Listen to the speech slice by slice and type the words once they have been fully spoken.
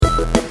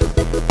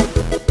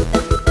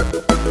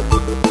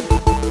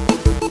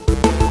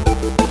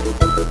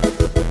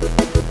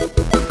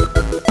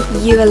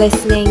You are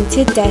listening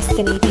to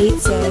Destiny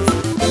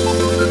Pizzas.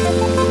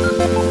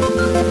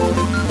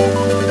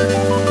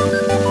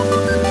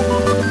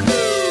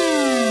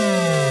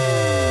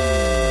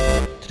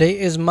 Today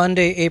is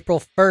Monday,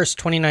 April 1st,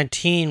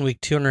 2019,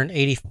 week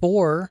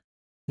 284.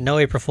 No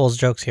April Fool's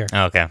jokes here.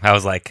 Okay, I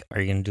was like,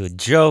 are you going to do a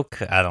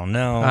joke? I don't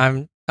know.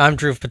 I'm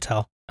Dhruv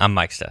Patel, I'm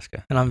Mike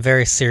Steska. and I'm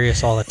very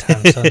serious all the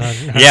time. So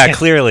Yeah,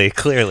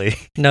 clearly.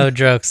 no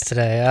jokes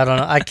today. I don't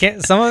know. I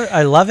can't.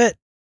 I love it.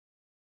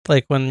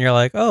 Like when you're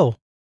like, oh,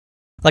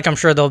 like I'm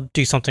sure they'll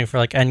do something for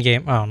like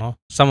Endgame. I don't know.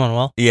 Someone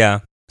will. Yeah,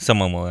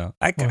 someone will.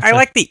 I Okay.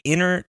 like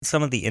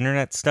some of the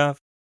internet stuff.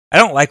 I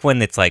don't like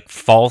when it's like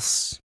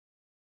false.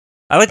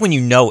 I like when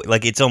you know,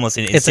 like it's almost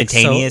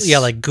instantaneous. It's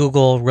like like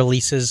Google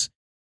releases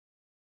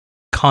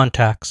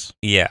contacts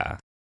Yeah.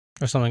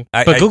 or something.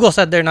 But Google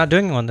said they're not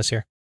doing one this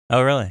year.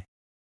 Oh, really?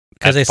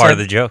 'Cause That's they part said- of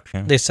the joke.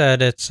 Yeah. They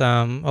said it's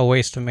a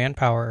waste of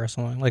manpower or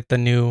something, like the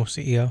new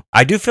CEO.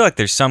 I do feel like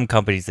there's some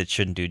companies that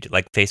shouldn't do,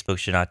 like Facebook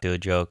should not do a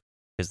joke.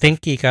 Because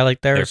ThinkGeek, I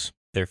like theirs.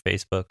 their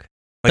Facebook.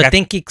 But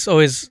ThinkGeek's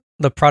always,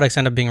 the products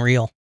end up being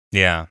real.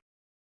 Yeah.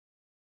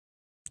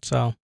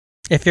 So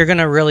if you're going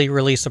to really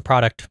release a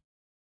product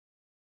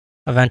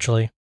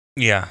eventually.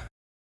 Yeah.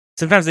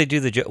 Sometimes they do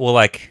the joke. Well,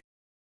 like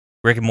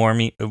Rick and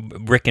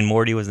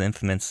Morty was the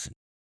infamous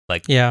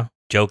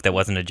joke that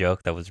wasn't a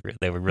joke. That was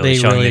they were really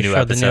showing the new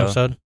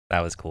episode.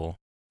 That was cool.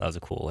 That was a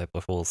cool April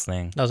Fool's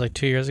thing. That was like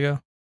 2 years ago.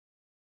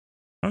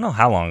 I don't know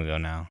how long ago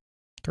now.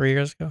 3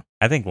 years ago.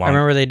 I think long. I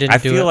remember they didn't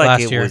do it I feel like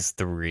last it year. was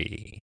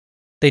 3.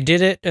 They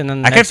did it, and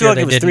then the I kind of next feel year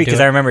like it was they 3 didn't because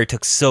do I it. remember it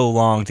took so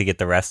long to get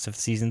the rest of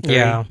season 3.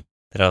 Yeah.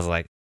 That I was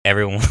like,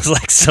 everyone was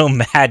like so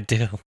mad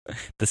too. At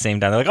the same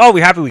time, they're like, "Oh,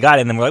 we're happy we got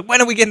it," and then we're like, "When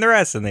are we getting the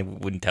rest?" And they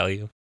wouldn't tell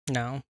you.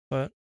 No,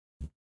 but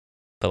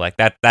like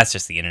that's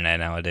just the internet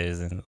nowadays,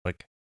 and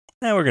like,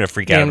 we're gonna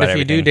freak out damned about if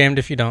you everything. do, damned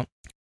if you don't.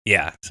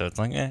 Yeah, so it's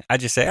like, I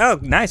just say, "Oh,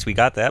 nice, we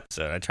got the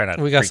episode." I try not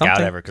to We got freak out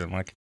something. ever because I'm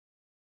like,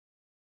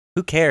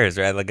 who cares,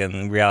 right? Like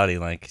in reality,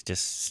 like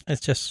It's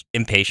just,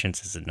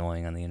 impatience is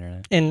annoying on the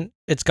internet. and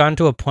it's gotten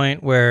to a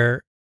point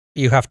where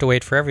you have to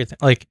wait for everything.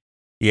 Like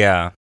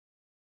Yeah,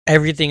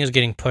 everything is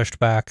getting pushed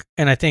back,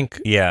 and I think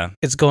yeah,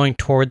 it's going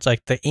towards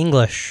like the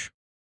English,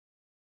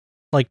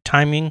 like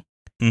timing,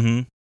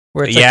 mm-hmm.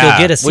 where it's like you'll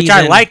get a season, which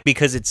I like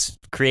because it's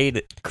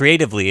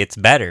creatively, it's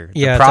better.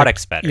 Yeah, the it's like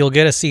product's better. You'll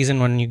get a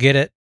season when you get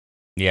it.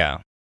 Yeah,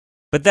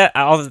 but that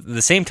all at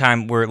the same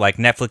time, where like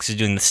Netflix is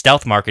doing the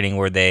stealth marketing,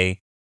 where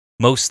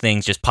most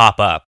things just pop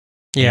up.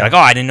 Yeah, You're like, oh,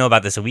 I didn't know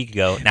about this a week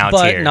ago. Now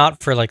it's here. But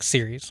not for like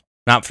series,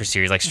 Not for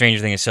series. Like Stranger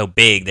Things is so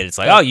big that it's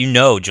like,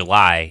 oh,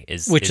 July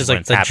is which is when like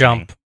it's the happening.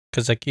 jump,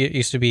 because like it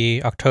used to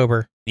be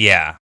October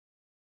Yeah,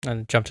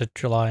 and it jumped to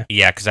July.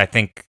 yeah, because I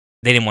think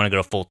they didn't want to go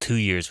a full 2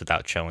 years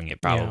without showing it.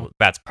 Probably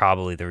that's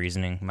probably the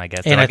reasoning. My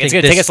guess. And Like, I think it's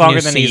gonna take us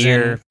longer than a season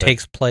year. but-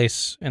 takes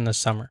place in the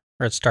summer,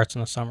 or it starts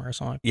in the summer or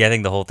something. Yeah, I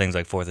think the whole thing's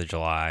like 4th of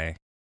July.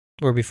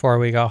 Or before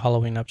we got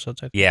Halloween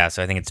episodes. I think. Yeah,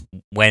 so I think it's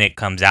when it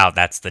comes out.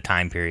 That's the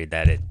time period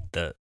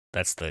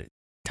that's the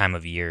time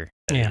of year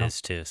that it Yeah.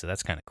 is too. So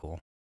that's kind of cool.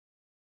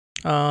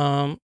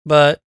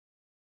 But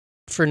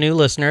for new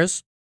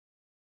listeners,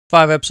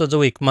 5 episodes a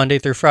week, Monday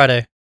through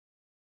Friday.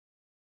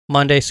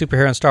 Monday,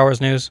 superhero and Star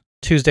Wars news.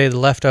 Tuesday, the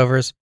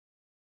leftovers.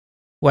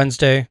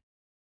 Wednesday,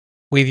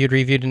 we viewed,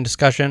 reviewed, and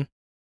discussion.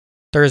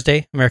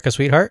 Thursday, America's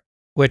Sweetheart,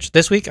 which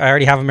this week I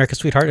already have America's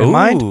Sweetheart in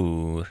mind.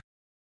 Ooh,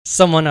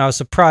 Someone I was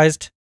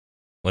surprised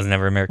was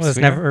never America's has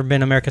Sweetheart? never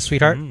been America's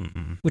Sweetheart,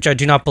 Mm. which I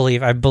do not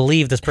believe. I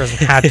believe this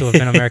person had to have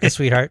been America's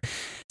Sweetheart.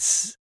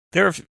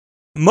 There are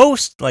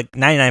most, like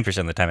 99%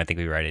 of the time, I think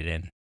we write it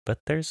in. But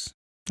there's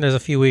There's a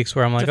few weeks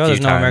where I'm like, a oh, there's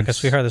few no America's times.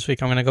 Sweetheart this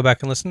week. I'm going to go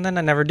back and listen. Then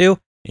I never do.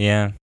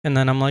 yeah, And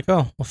then I'm like,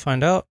 oh, we'll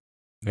find out.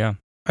 Yeah.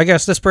 I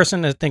guess this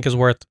person I think is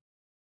worth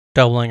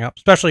doubling up,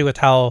 especially with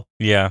how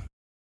yeah.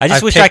 I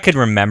just I wish I picked- could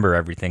remember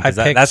everything because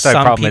I picked that's my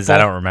some problem is I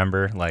people- don't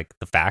remember like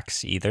the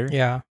facts either.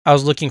 yeah. I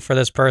was looking for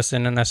this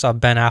person and I saw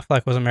Ben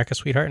Affleck was America's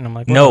Sweetheart and I'm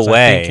like, what No was I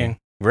way. thinking?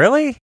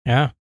 Really?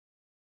 Yeah.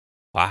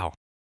 Wow.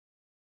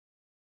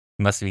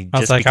 He must be I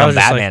was just like- I become was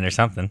just Batman or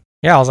something.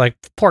 Yeah, I was like,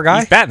 poor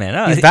guy. He's Batman.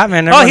 Oh, He's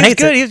Batman. Oh, Everyone he was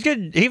hates good. it. He was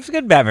good. He was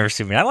good Batman for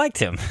Superman. I liked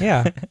him.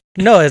 Yeah.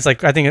 No, it's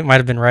like, I think it might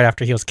have been right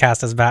after he was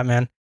cast as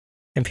Batman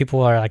and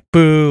people are like,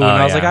 boo. And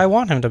I was like, yeah. I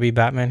want him to be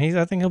Batman.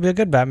 I think he'll be a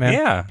good Batman.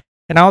 Yeah.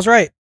 And I was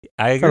right.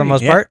 I agree. For the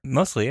most Yeah, part.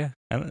 Mostly, yeah.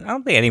 I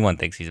don't think anyone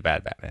thinks he's a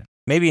bad Batman.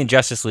 Maybe in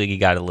Justice League he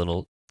got a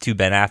little too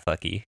Ben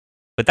Affleck-y.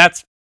 But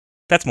that's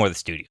more the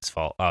studio's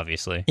fault,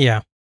 obviously.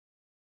 Yeah.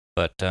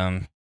 But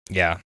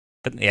yeah.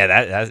 But yeah,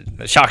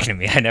 that's shocking to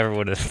me. I never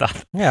would have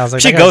thought. Yeah. I was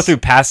like, Should that go guy's- through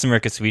past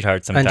America's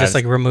Sweetheart sometimes. and just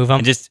like remove him.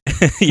 and just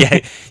yeah,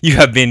 you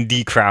have been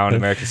decrowned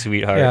America's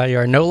Sweetheart. Yeah, you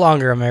are no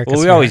longer America's Well,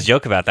 we Sweetheart. always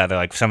joke about that. They're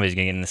like, somebody's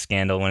gonna get in a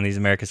scandal, one of these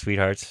America's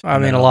Sweethearts. I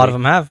mean, a lot of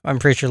them have. I'm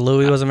pretty sure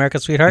Louis was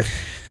America's Sweetheart.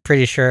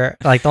 Pretty sure.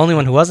 Like, the only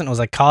one who wasn't was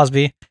like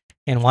Cosby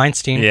and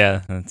Weinstein.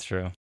 Yeah, that's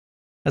true.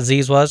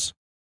 Aziz was.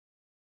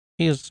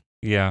 He was.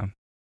 Yeah,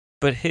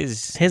 but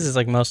his His is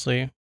like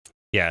mostly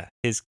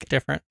his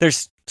different.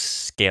 there's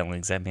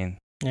scalings. I mean,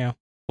 Yeah.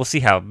 we'll see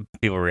how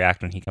people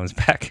react when he comes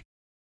back.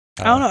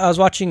 I don't know. I was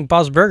watching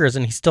Bob's Burgers,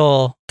 and he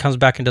still comes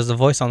back and does the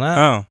voice on that.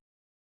 Oh.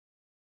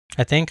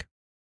 I think.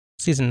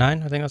 Season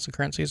 9. I think that's the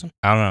current season.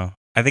 I don't know.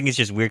 I think it's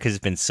just weird because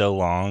it's been so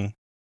long.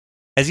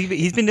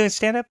 He's been doing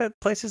stand-up at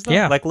places, though?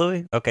 Yeah. Like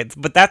Louis? Okay.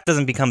 But that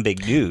doesn't become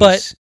big news.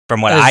 But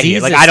from what I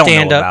hear. Like, I don't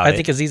know about I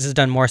think Aziz has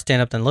done more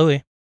stand-up than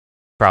Louis.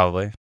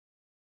 Probably.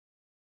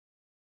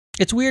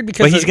 It's weird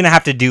because... But he's going to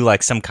have to do,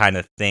 like, some kind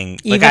of thing.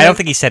 Like, I don't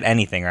think he said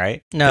anything,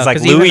 right? No. Because,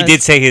 like, Louis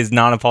did say his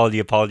non-apology,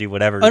 apology,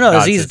 whatever. Oh, no,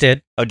 Aziz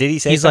did. Oh, did he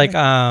say He's something?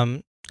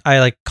 like, I,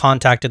 like,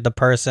 contacted the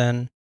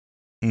person.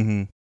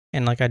 Mm-hmm.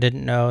 And, like, I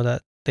didn't know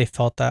that they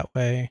felt that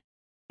way.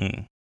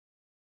 Mm.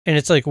 And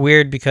it's, like,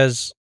 weird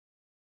because...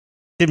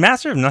 Did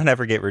Master of None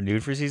ever get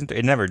renewed for season 3?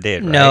 It never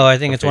did, right? No, I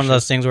think it's one of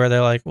those things where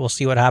they're like, we'll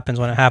see what happens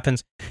when it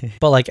happens.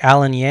 But, like,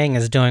 Alan Yang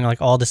is doing,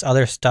 like, all this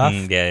other stuff.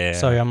 Yeah.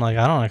 So I'm like,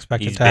 I don't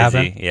expect He's it to busy.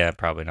 happen. Yeah,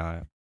 probably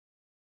not.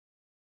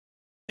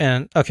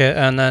 And, okay,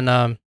 and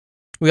then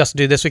we also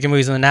do This Week in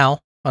Movies in the Now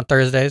on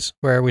Thursdays,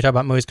 where we talk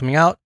about movies coming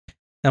out.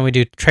 Then we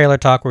do Trailer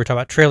Talk, where we talk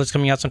about trailers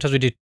coming out. Sometimes we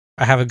do,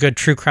 I have a good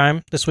true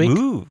crime this week.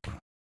 Ooh.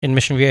 In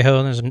Mission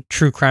Viejo, there's a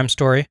true crime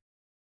story.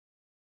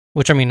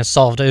 Which, I mean, is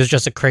solved. It was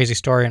just a crazy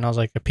story, and I was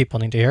like, people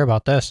need to hear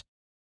about this.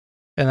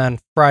 And then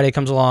Friday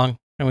comes along,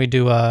 and we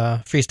do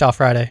Freestyle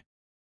Friday.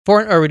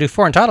 We do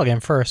Foreign Title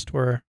Game first,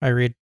 where I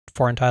read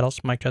foreign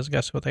titles. Mike does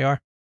guess what they are.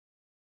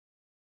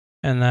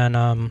 And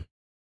then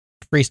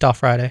Freestyle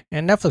Friday.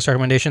 And Netflix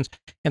recommendations.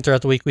 And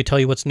throughout the week, we tell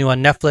you what's new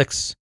on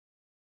Netflix.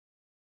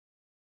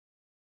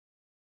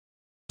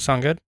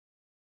 Sound good?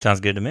 Sounds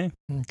good to me.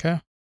 Okay.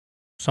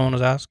 Someone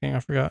was asking, I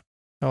forgot.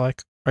 They're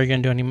like, are you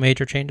going to do any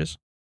major changes?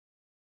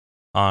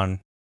 On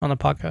the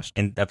podcast?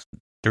 And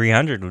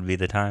 300 would be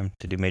the time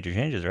to do major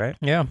changes, right?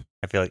 Yeah.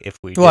 I feel like if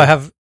we I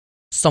have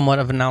somewhat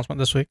of an announcement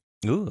this week.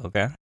 Ooh,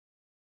 okay.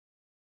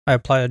 I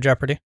applied to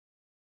Jeopardy.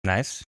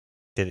 Nice.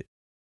 Do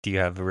you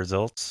have the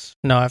results?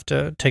 No, I have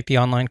to take the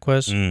online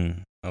quiz.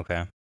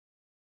 Okay.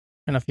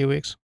 In a few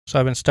weeks. So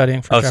I've been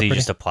studying for Jeopardy. So you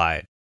just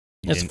applied.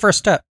 It's the first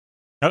step.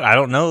 No, I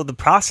don't know the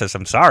process.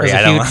 I'm sorry.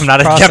 I'm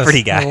not a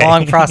Jeopardy guy. It's a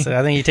long process.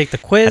 I think you take the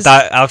quiz.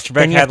 I thought Alex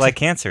Trebek had like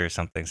cancer or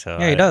something. So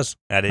yeah, he does.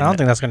 I don't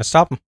think that's going to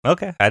stop him.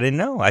 Okay. I didn't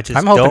know.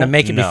 I'm hoping to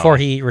make it before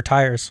he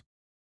retires.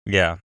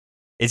 Yeah.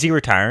 Is he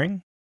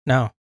retiring?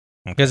 No.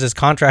 Okay. Because his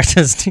contract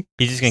is...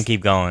 He's just going to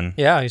keep going.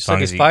 Yeah, he's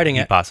fighting it.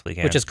 He possibly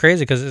can. Which is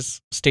crazy because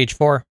it's stage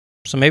 4.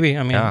 So maybe,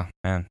 I mean... Oh,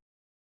 man.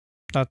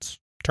 That's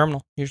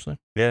terminal, usually.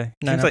 Yeah.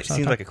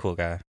 Seems like a cool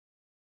guy.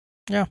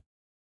 Yeah.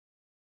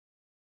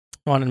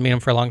 I wanted to meet him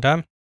for a long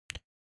time.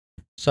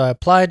 So I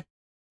applied,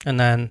 and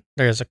then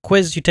there's a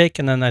quiz you take,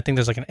 and then I think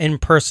there's like an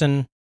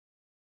in-person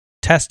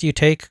test you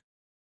take,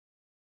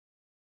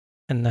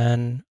 and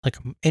then like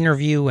an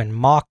interview and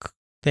mock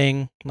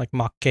thing, like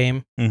mock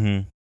game.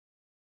 Mm-hmm.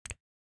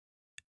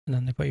 And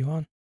then they put you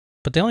on.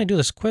 But they only do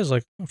this quiz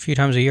like a few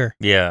times a year.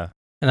 Yeah.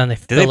 And then they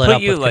fill it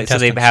up with contestants. So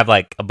they have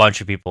like a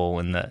bunch of people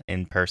in the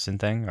in-person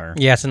thing? Or?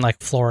 Yeah, it's in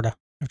like Florida.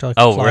 You have to, like,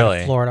 fly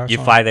really? Florida you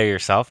fly there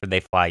yourself, or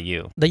they fly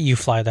you? That you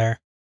fly there.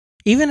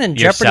 Even in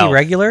Jeopardy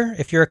regular,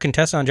 if you're a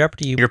contestant on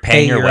Jeopardy, you're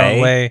paying your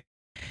own way.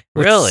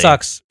 Which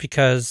sucks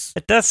because...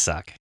 It does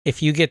suck.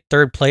 If you get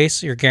third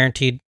place, you're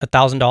guaranteed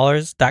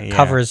 $1,000. That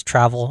covers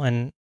travel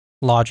and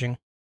lodging.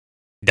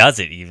 Does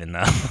it even,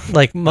 though?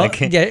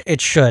 Yeah,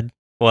 it should.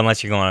 Well,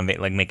 unless you're going on,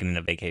 like, making it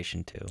a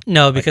vacation, too.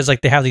 No, because, like,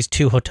 they have these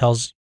 2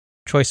 hotels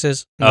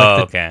choices.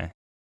 Okay.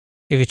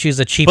 If you choose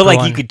the cheaper one...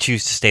 But, one... you could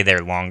choose to stay there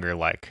longer,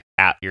 like,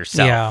 at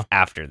yourself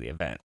after the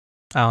event.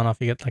 I don't know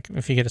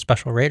if you get a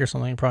special rate or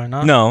something, probably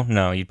not.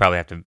 No, you'd probably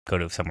have to go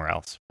to somewhere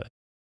else.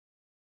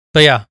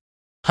 But yeah,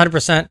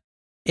 100%.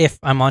 If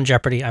I'm on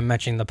Jeopardy, I'm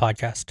mentioning the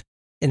podcast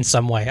in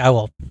some way. I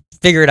will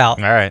figure it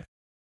out. All right.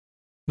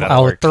 I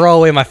will throw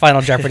away my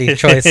final Jeopardy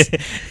choice.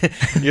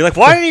 You're like,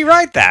 why did he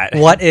write that?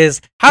 What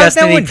is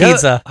Destiny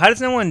Pizza? How does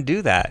no one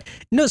do that?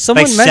 No,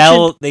 someone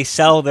mentioned... They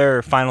sell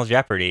their final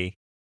Jeopardy.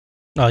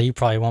 Oh, you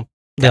probably won't.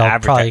 They'll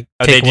probably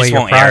take away your prize. They just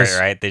won't air it,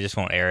 right? They just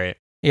won't air it.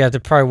 Yeah, they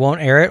probably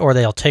won't air it, or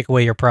they'll take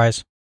away your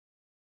prize.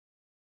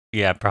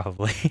 Yeah,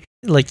 probably.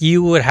 Like,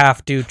 you would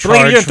have to charge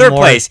more. You're in third more.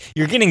 place.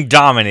 You're getting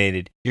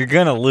dominated. You're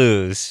gonna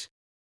lose.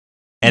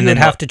 And then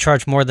have to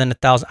charge more than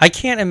 $1,000. I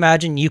can't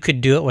imagine you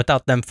could do it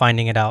without them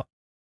finding it out.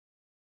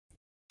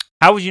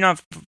 How would you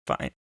not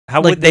find?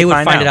 How like would they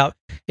would find it out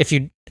if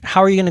you?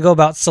 How are you going to go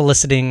about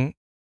soliciting?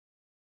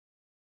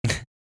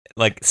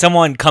 Like,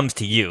 someone comes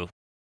to you.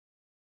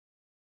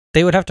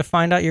 They would have to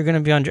find out you're going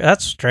to be on.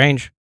 That's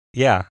strange.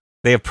 Yeah,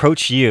 they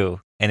approach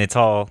you, and it's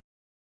all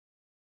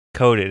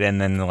coded,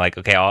 and then they're like,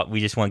 "Okay, we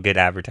just want good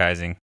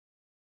advertising."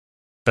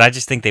 But I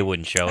just think they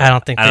wouldn't show it. I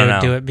don't think they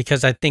would do it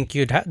because I think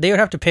they would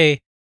have to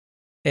pay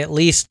at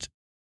least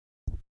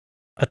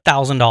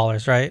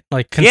 $1,000, right?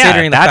 Like,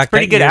 considering the fact that's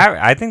pretty good.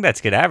 I think that's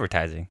good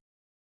advertising.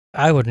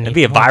 I wouldn't. It'd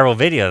be a viral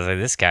video. Like,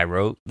 this guy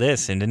wrote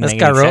this and didn't. This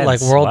guy wrote like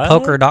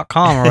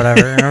worldpoker.com or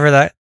whatever. Remember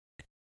that?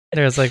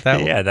 There's like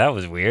that. Yeah, that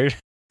was weird.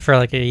 For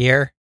like a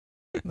year,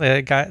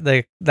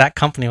 that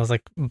company was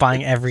like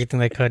buying everything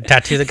they could,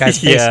 tattoo the guy's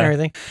face and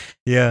everything.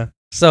 Yeah.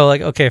 So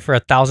like, okay, for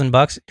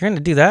 $1,000, you're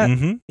gonna do that?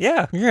 Mm-hmm.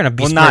 Yeah. You're gonna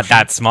be not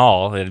that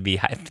small. It'd be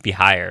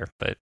higher,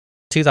 but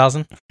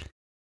 2,000.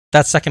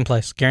 That's second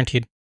place,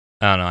 guaranteed.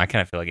 I don't know. I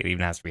kind of feel like it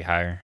even has to be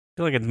higher. I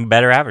feel like it's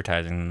better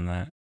advertising than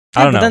that.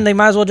 Yeah, I don't know. But then they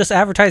might as well just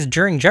advertise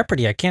during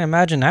Jeopardy. I can't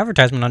imagine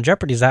advertisement on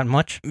Jeopardy is that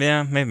much.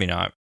 Yeah, maybe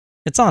not.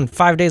 It's on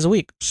 5 days a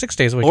week, 6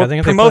 days a week. Or I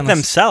think promote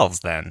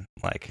themselves then,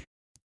 like.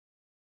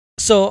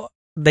 So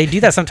they do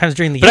that sometimes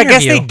during the interview. But I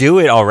guess they do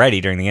it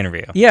already during the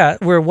interview. Yeah,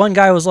 where one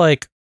guy was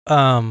like,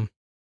 it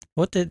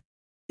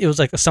was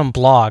like some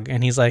blog,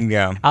 and he's like,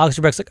 Alex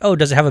Trebek's like, oh,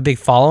 does it have a big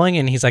following?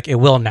 And he's like, it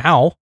will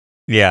now.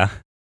 Yeah.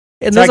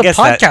 And so there's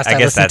a podcast I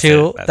listened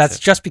to that's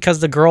just because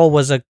the girl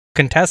was a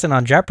contestant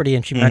on Jeopardy,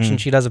 and she mentioned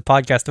she does a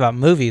podcast about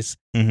movies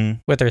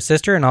with her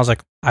sister, and I was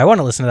like, I want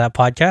to listen to that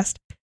podcast.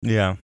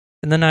 Yeah.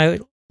 And then I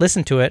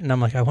listened to it, and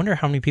I'm like, I wonder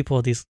how many people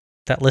of these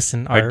that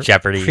listen are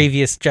Jeopardy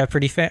previous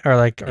Jeopardy fan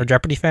or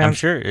Jeopardy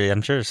fans.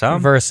 I'm sure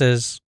some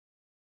versus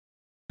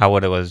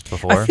what it was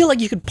before. I feel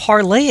like you could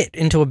parlay it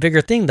into a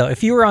bigger thing though.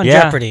 If you were on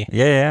Jeopardy,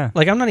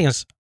 like I'm not even,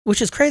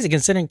 which is crazy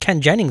considering Ken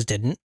Jennings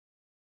didn't.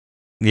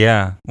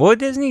 Yeah, well,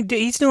 doesn't he?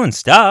 He's doing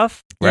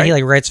stuff, right? Yeah, he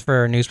like writes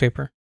for a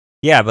newspaper.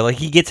 Yeah, but like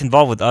he gets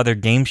involved with other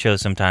game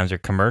shows sometimes or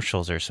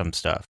commercials or some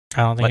stuff.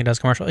 I don't think he does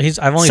commercials.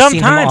 I've only seen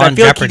him on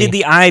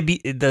Jeopardy. I feel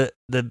like he did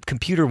the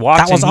computer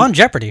Watson. That was on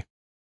Jeopardy.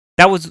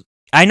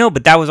 I know,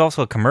 but that was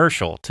also a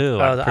commercial too.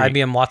 The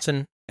IBM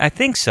Watson. I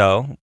think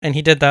so. And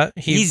he did that.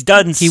 He's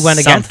done. He went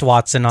against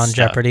Watson on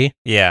Jeopardy.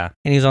 Yeah,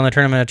 and he's on the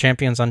Tournament of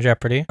Champions on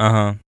Jeopardy.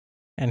 And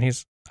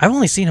I've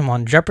only seen him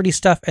on Jeopardy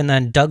stuff, and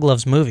then Doug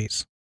Loves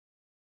Movies.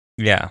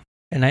 Yeah,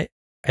 and I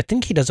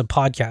think he does a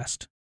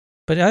podcast,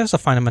 but I also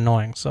find him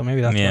annoying. So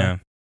maybe that's why.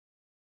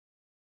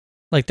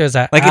 Like there's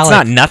that. Like Alex, it's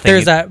not nothing.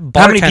 There's that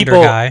bartender guy. How many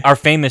people guy are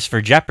famous for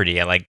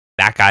Jeopardy? Like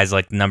that guy's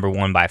like number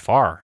one by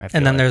far.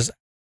 And then there's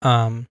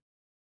I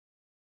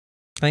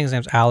think his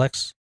name's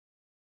Alex.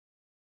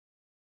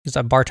 He's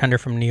a bartender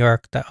from New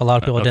York that a lot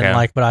of people didn't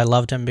like, but I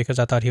loved him because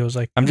I thought he was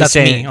like. I'm just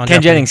saying,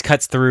 Ken Jennings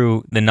cuts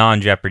through the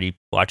non-Jeopardy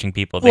watching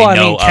people.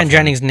 Ken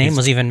Jennings' name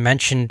was even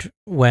mentioned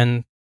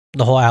when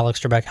the whole Alex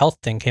Trebek health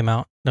thing came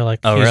out. They're like,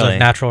 he's a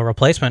natural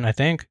replacement, I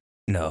think.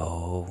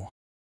 No.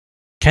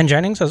 Ken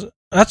Jennings,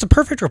 that's a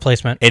perfect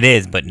replacement. It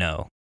is, but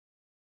no.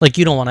 Like,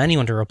 you don't want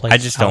anyone to replace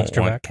Alex Trebek. I just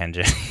don't want Ken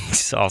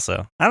Jennings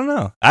also. I don't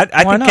know. I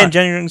think not? Ken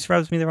Jennings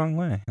rubs me the wrong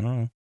way. I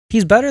don't know.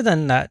 He's better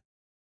than that.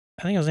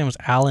 I think his name was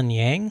Alan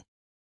Yang.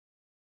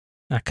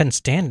 I couldn't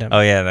stand him.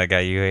 Oh, yeah, that guy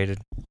you hated.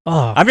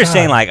 Oh, I'm just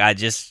saying, like, I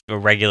just a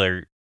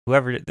regular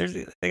whoever.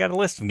 They got a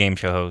list of game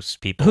show hosts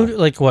people. Who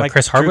like what? Like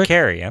Chris Hardwick, Drew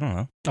Carey. I don't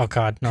know. Oh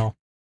God, no.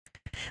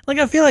 Like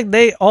I feel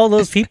like all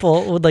those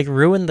people would like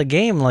ruin the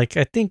game. Like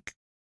I think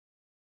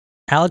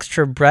Alex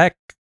Trebek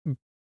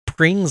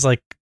brings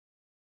like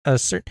a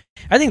certain.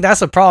 I think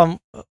that's a problem.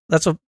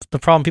 That's the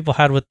problem people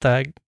had with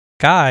the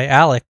guy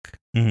Alec.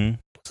 Mm-hmm.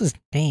 What's his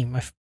name?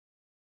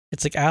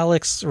 It's like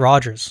Alex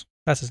Rogers.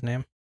 That's his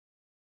name.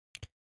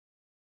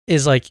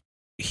 Is like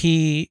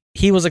he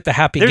was like the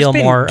Happy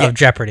Gilmore of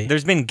Jeopardy.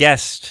 There's been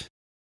guest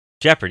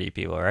Jeopardy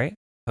people, right?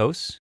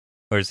 Hosts,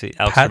 or is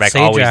Alex Pat Trebek Sajak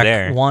always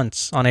there?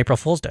 Once on April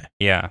Fool's Day.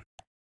 Yeah.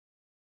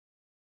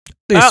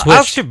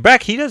 Alex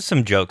Trebek, he does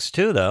some jokes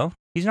too, though.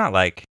 He's not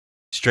like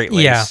straight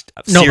laced,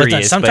 serious.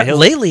 But sometimes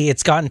lately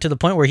it's gotten to the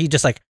point where he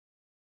just like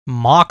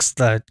mocks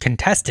the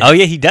contestant. Oh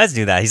yeah, he does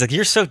do that. He's like,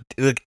 "You're so."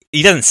 Like,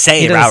 he doesn't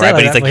say it outright,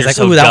 but he's like, "You're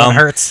so ooh, dumb." That one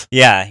hurts.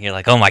 Yeah, you're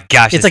like, "Oh my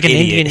gosh!" It's like an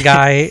idiot. Indian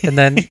guy, and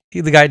then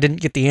the guy didn't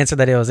get the answer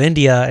that it was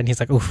India, and he's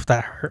like, "Oof,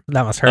 that hurt.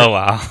 That must hurt." Oh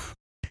wow!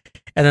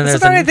 And then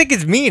sometimes I think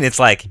it's mean. It's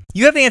like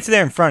you have the answer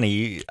there in front of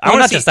you.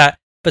 Not just that,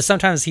 but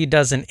sometimes he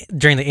does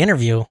during the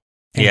interview,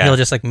 and he'll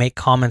just like make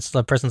comments.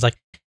 The person's like,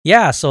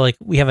 "Yeah, so like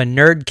we have a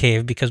nerd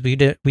cave because we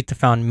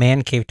found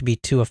man cave to be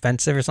too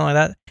offensive or something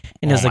like that."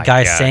 And there's a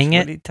guy saying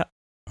it.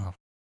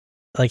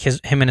 Like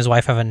him and his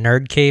wife have a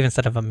nerd cave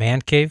instead of a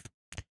man cave.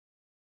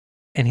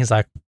 And he's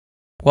like,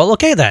 well,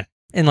 okay then.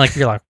 And like,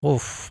 you're like,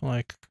 woof.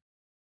 Like,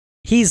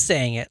 he's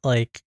saying it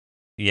like.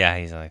 Yeah,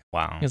 he's like,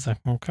 wow. He's like,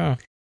 okay.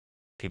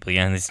 People,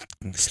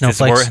 this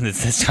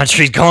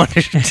country's going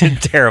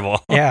terrible.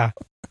 Yeah.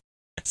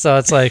 So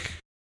it's like,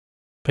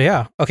 but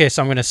yeah. Okay,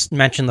 so I'm going to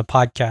mention the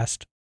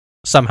podcast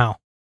somehow.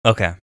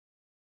 Okay.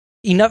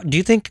 Enough. Do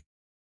you think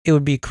it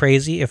would be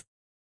crazy if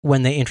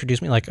when they introduce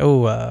me, like,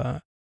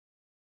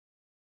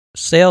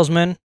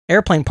 salesman,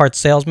 airplane parts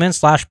salesman /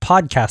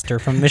 podcaster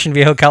from Mission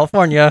Viejo,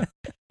 California,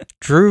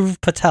 Dhruv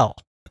Patel.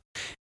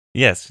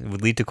 Yes, it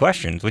would lead to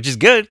questions, which is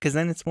good because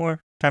then it's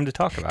more time to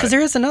talk about it. Because there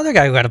is another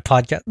guy who had a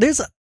podcast.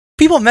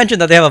 People mention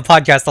that they have a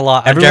podcast a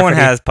lot. Everyone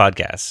has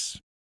podcasts.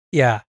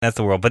 Yeah. That's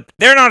the world. But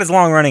they're not as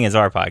long running as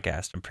our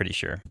podcast, I'm pretty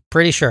sure.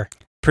 Pretty sure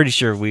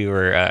we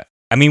were,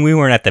 we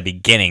weren't at the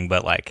beginning,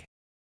 but like,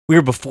 we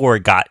were before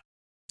it got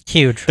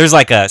huge. There's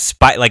like a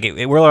spike, like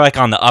we're like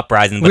on the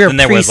uprising, but then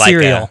there was like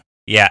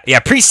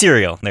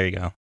pre-serial. There you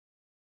go.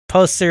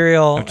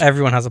 Post-serial,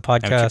 everyone has a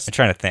podcast. I'm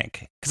trying to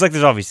think. Because like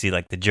there's obviously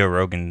like the Joe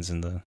Rogans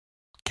and the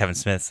Kevin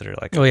Smiths that are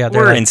like, oh, yeah,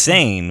 we're like,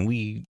 insane.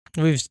 We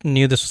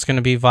knew this was going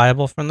to be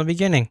viable from the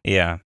beginning.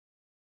 Yeah.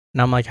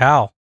 And I'm like,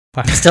 how?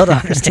 I still don't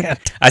understand.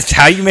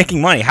 How are you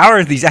making money? How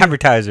are these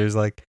advertisers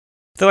like?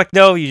 They're like,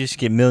 no, you just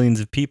get millions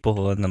of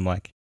people, and I'm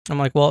like,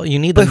 well, you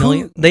need the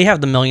million. They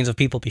have the millions of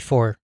people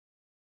before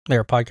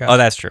their podcast. Oh,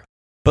 that's true.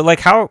 But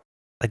like, how?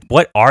 Like,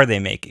 what are they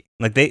making?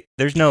 Like,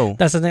 there's no.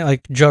 That's the thing.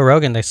 Like Joe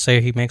Rogan, they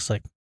say he makes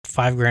like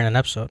 $5,000 an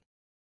episode,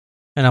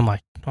 and I'm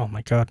like, oh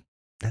my god,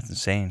 that's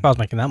insane. If I was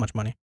making that much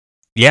money.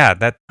 Yeah,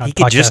 that he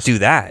could just do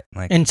that.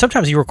 Like, and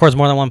sometimes he records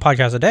more than one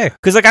podcast a day.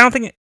 Because like, I don't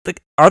think like,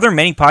 are there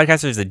many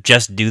podcasters that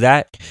just do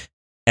that?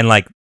 And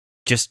like,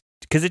 just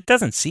because it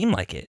doesn't seem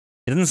like it.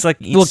 It doesn't like.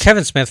 Well,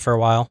 Kevin Smith for a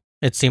while,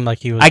 it seemed like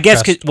he was. I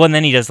guess and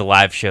then he does the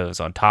live shows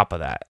on top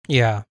of that.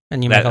 Yeah,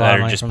 and you make a lot of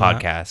money just from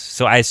podcasts. That.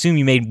 So I assume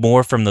you made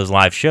more from those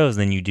live shows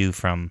than you do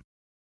from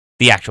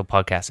the actual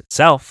podcast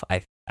itself.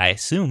 I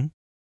assume,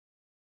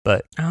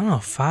 but I don't know,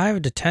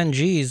 5 to 10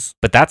 G's.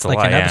 But that's a lot.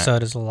 Like an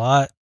episode is a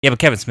lot. Yeah, but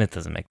Kevin Smith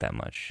doesn't make that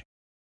much.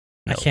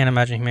 No. I can't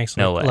imagine he makes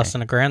less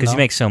than $1,000 because he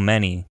makes so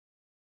many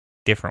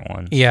different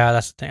ones. Yeah,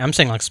 that's the thing. I'm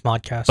saying like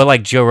Smodcast. But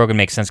like Joe Rogan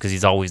makes sense because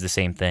he's always the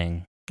same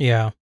thing.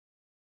 Yeah.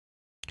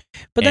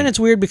 But then it's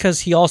weird because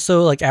he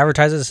also like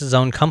advertises his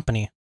own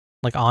company,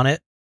 like on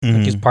it. Mm-hmm.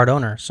 Like he's part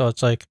owner, so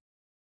it's like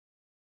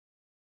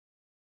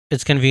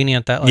it's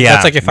convenient that like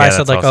that's like if I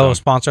said like awesome.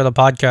 Sponsor the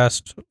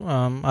podcast.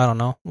 I don't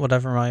know,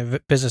 whatever my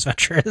business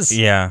venture is.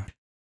 Yeah,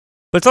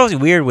 but it's always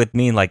weird with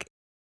me like.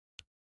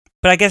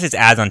 But I guess it's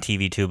ads on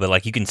TV too. But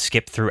like you can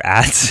skip through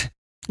ads.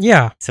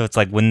 Yeah. So it's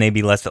like wouldn't they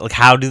be less like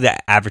how do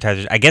the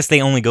advertisers? I guess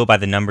they only go by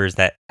the numbers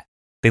that.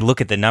 They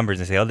look at the numbers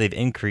and say, oh, they've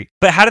increased.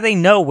 But how do they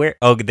know where?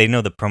 Oh, they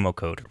know the promo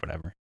code or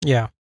whatever.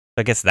 Yeah.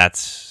 I guess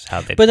that's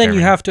how they But then you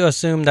have to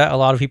assume that a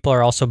lot of people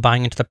are also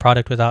buying into the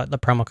product without the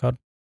promo code.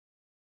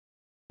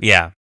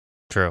 Yeah,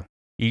 true.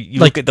 You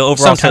like, look at the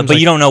overall stuff, but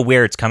you don't know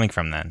where it's coming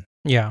from then.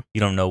 Yeah.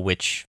 You don't know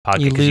which podcast.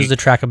 You lose the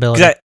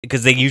trackability.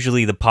 Because they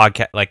usually, the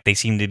podcast, like they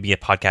seem to be a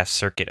podcast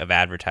circuit of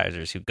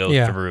advertisers who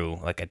go through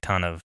like a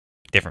ton of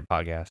different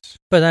podcasts.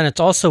 But then it's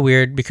also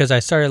weird because I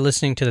started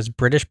listening to this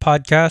British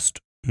podcast.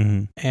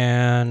 Mm-hmm.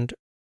 And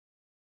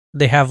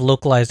they have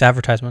localized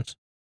advertisements.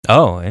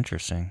 Oh,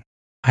 interesting.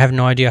 I have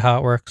no idea how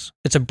it works.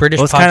 It's a British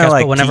podcast,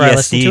 like but whenever I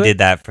listen to it... did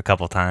that for a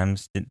couple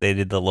times. They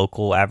did the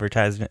local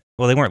advertisement.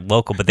 Well, they weren't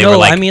local, but they were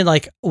like... No, I mean,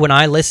 like, when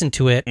I listen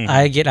to it,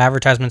 I get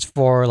advertisements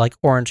for, like,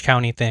 Orange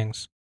County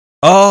things.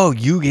 Oh,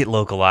 you get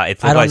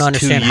localized. I don't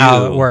understand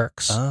how it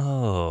works.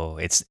 Oh,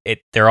 it's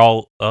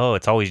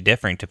always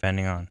different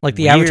depending on... Like,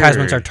 the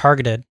advertisements are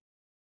targeted.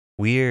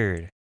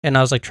 Weird. And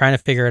I was like trying to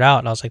figure it out,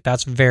 and I was like,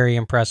 "That's very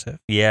impressive."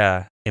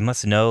 Yeah, it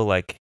must know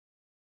like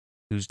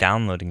who's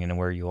downloading it and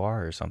where you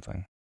are or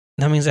something.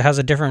 That means it has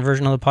a different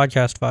version of the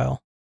podcast file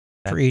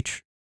for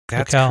each.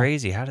 That's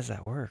crazy. How does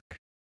that work?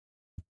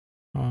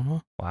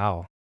 Uh-huh.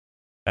 Wow,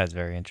 that's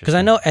very interesting. Because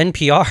I know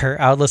NPR,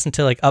 I would listen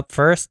to like Up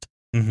First,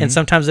 and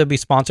sometimes it would be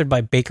sponsored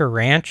by Baker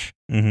Ranch,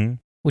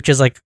 which is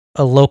like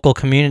a local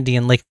community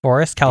in Lake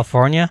Forest,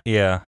 California.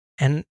 Yeah.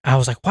 And I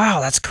was like, wow,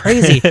 that's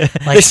crazy.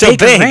 Like, it's so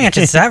big. Ranch,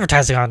 it's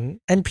advertising on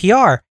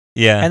NPR.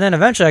 Yeah. And then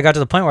eventually I got to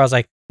the point where I was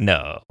like,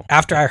 no.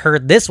 After I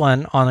heard this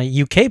one on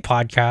a UK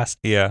podcast,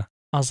 I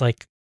was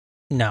like,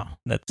 no.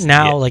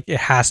 Like, it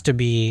has to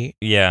be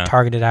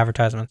targeted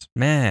advertisements.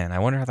 Man, I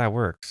wonder how that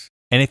works.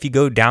 And if you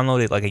go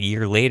download it like a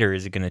year later,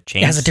 is it going to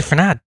change? It has a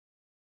different ad.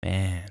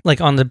 Man.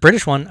 Like, on the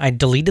British one, I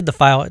deleted the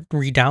file,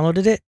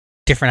 re-downloaded it,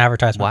 different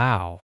advertisement.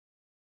 Wow.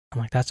 I'm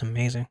like, that's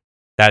amazing.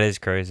 That is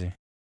crazy.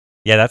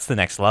 Yeah, that's the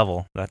next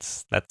level.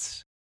 That's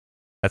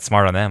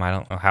smart on them. I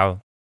don't know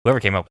how whoever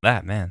came up with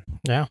that, man.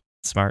 Yeah,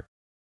 smart.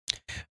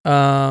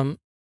 But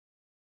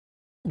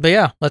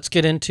yeah, let's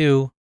get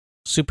into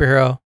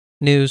superhero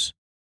news.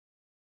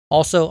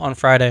 Also on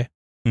Friday,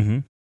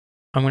 I'm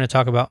going to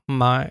talk about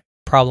my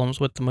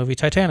problems with the movie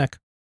Titanic.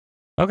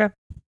 Okay.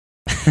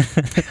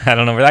 I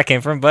don't know where that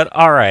came from, but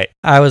all right.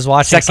 I was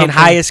watching second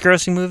highest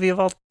grossing movie of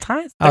all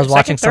time. I was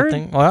watching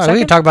something. Well, we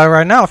can talk about it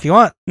right now if you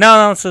want.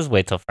 No, let's just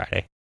wait till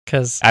Friday.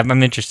 Because I'm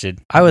interested.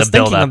 I was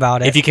thinking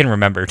about it. If you can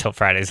remember till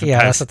Friday. Sometimes.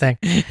 Yeah, that's the thing.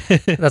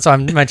 That's why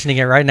I'm mentioning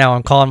it right now.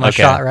 I'm calling my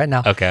shot right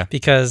now. Okay.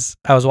 Because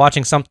I was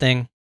watching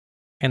something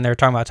and they were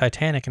talking about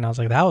Titanic, and I was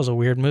like, that was a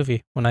weird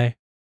movie when I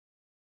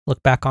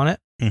look back on it.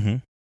 Mm-hmm.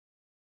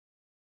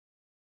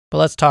 But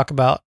let's talk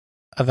about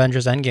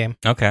Avengers Endgame.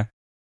 Okay.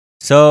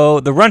 So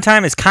the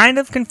runtime is kind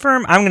of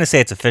confirmed. I'm going to say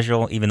it's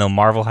official, even though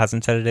Marvel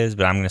hasn't said it is,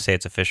 but I'm going to say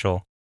it's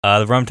official.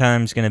 The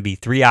runtime is going to be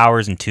 3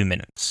 hours and 2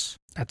 minutes.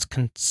 That's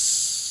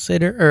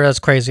that's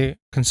crazy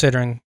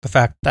considering the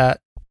fact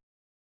that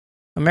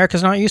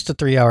America's not used to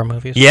 3-hour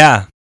movies.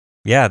 Yeah,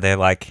 they're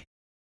like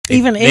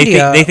even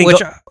India. They think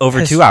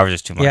over 2 hours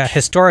is too much. Yeah,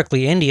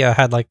 historically, India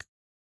had like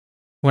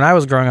when I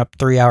was growing up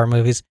 3-hour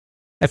movies.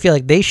 I feel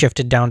like they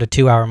shifted down to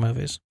 2-hour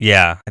movies.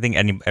 Yeah, I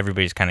think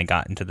everybody's kind of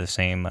got into the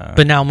same.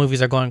 But now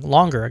movies are going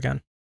longer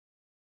again.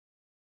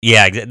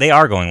 Yeah, they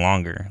are going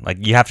longer. Like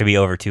you have to be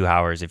over 2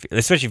 hours,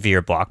 especially if you're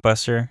a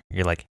blockbuster.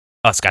 You're like,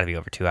 oh, it's got to be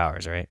over 2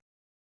 hours, right?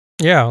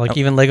 Yeah, like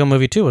even Lego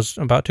Movie 2 was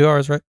about 2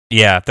 hours, right?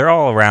 Yeah, they're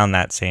all around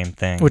that same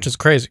thing. Which is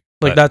crazy.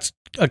 Like that's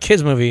a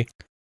kid's movie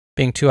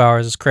being 2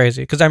 hours is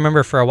crazy. Because I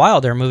remember for a while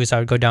there were movies that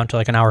would go down to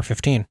like an hour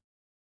 15.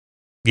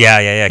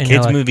 Yeah.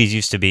 Kids movies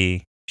used to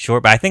be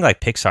short, but I think like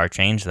Pixar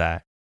changed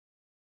that.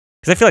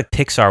 Because I feel like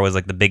Pixar was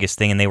like the biggest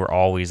thing, and they were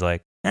always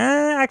like,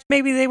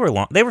 maybe they were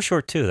long. They were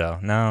short too, though.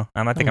 No,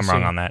 I think I'm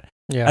wrong on that.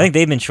 Yeah, I think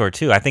they've been short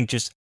too. I think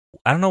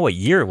I don't know what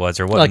year it was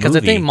or what movie. Because I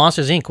think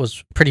Monsters Inc.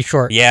 was pretty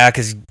short. Yeah,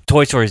 because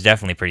Toy Story is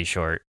definitely pretty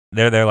short.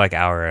 They're like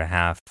hour and a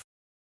half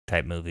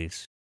type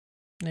movies.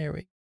 There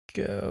we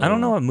go. I don't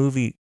know what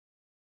movie.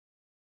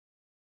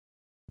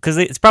 Because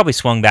it's probably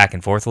swung back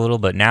and forth a little,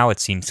 but now it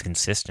seems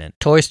consistent.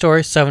 Toy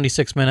Story,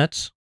 76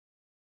 minutes.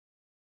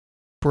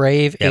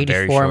 Brave,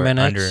 84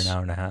 minutes. Under an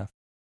hour and a half.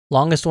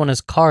 Longest one is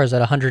Cars at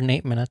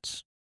 108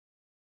 minutes.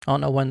 I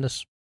don't know when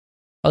this...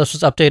 Oh, this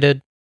was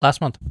updated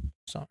last month.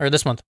 Or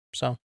this month.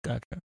 So.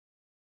 Gotcha.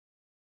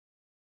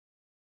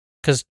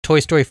 Because Toy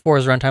Story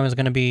 4's runtime is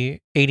going to be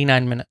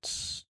 89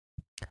 minutes.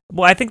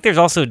 Well, I think there's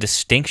also a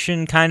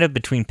distinction kind of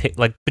between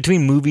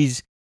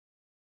movies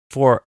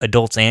for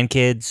adults and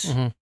kids.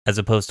 Mm-hmm. As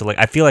opposed to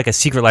I feel like A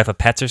Secret Life of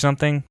Pets or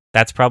something,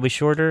 that's probably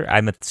shorter.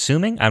 I'm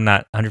assuming. I'm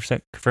not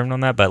 100% confirmed on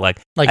that, but I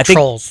think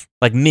Trolls.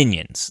 Like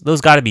Minions. Those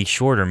got to be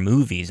shorter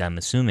movies, I'm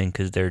assuming,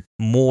 because they're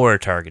more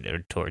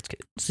targeted towards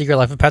kids. Secret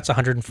Life of Pets,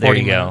 140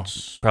 there you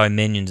minutes. Go. Probably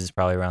Minions is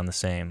probably around the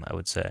same, I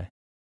would say.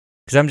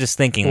 Because I'm just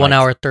thinking 1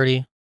 hour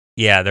 30.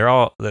 Yeah, they're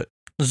all...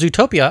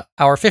 Zootopia,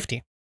 hour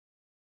 50.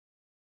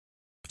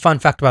 Fun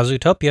fact about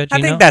Zootopia,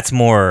 I think that's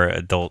more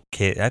adult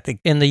kid. I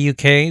think in the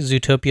UK,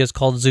 Zootopia is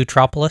called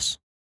Zootropolis.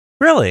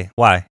 Really?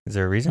 Why? Is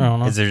there a reason? I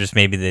don't know. Is there just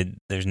maybe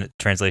there's no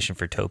translation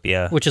for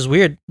Topia? Which is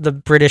weird. The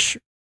British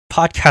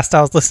podcast I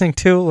was listening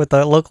to with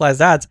the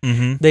localized ads,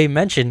 they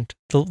mentioned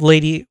a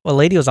lady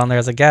was on there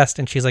as a guest,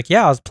 and she's like,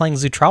 yeah, I was playing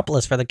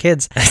Zootropolis for the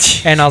kids.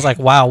 And I was like,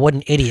 wow, what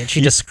an idiot.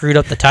 She just screwed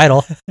up the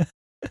title.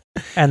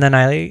 And then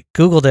I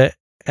Googled it,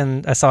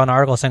 and I saw an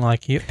article saying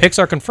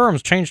Pixar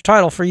confirms change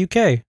title for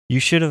UK. You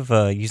should have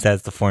used that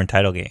as the foreign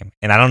title game.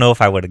 And I don't know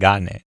if I would have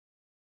gotten it.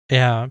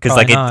 Yeah,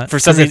 because for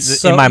some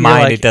reason in my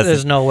mind it doesn't.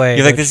 There's no way.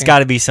 You're like, this has got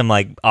to be some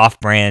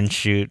off-brand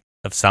shoot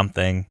of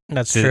something.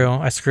 That's true.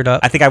 I screwed up.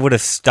 I think I would have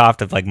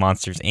stopped at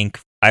Monsters Inc.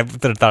 I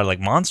would have thought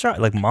Monsters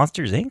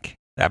Inc.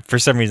 For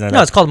some reason.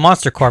 No, it's called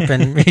Monster Corp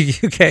in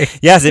UK.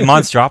 Yeah, is it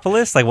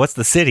Monstropolis? What's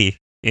the city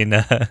in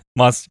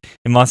Monsters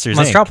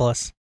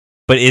Monstropolis. Inc.?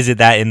 But is it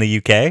that in the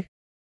UK?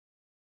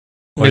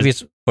 Maybe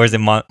it's or is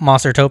it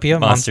Monstertopia?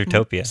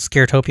 Monstertopia.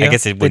 Scaretopia. I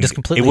guess it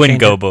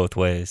wouldn't go both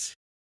ways.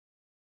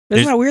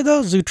 Isn't that weird,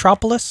 though?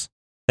 Zootropolis?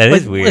 That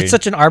is weird. It's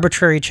such an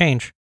arbitrary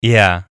change.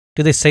 Yeah.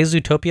 Do they say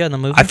Zootopia in the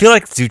movie? I feel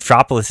like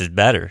Zootropolis is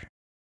better.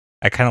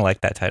 I kind of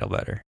like that title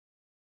better.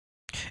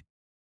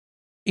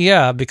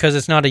 Yeah, because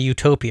it's not a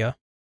utopia.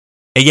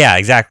 Yeah,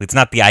 exactly. It's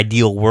not the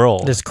ideal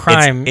world. There's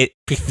crime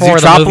before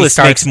Zootropolis the movie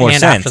starts makes more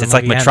sense. It's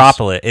like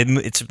Metropolis.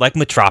 It's like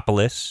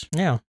Metropolis.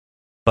 Yeah.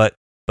 But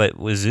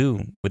with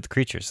zoo with the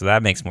creatures, so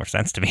that makes more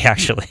sense to me,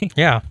 actually.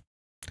 Yeah.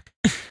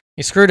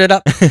 You screwed it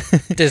up,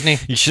 Disney.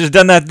 You should have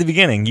done that at the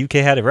beginning. UK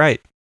had it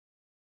right.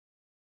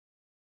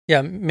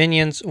 Yeah,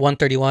 Minions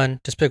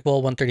 131,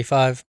 Despicable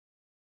 135,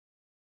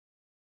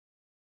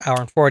 hour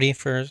and 40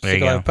 for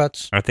Secret Life of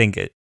Pets. I think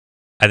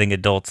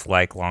adults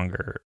like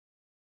longer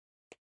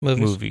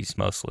movies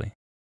mostly.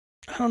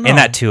 I don't know. In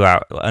that 2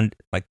 hour,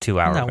 2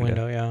 hour in that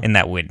window. Yeah. In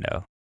that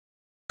window.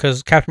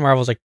 Because Captain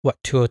Marvel's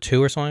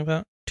 202 or something like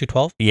that?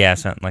 212? Yeah,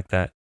 something like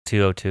that.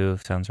 202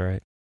 sounds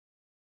right.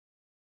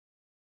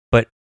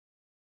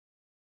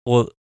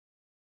 Well,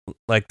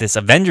 this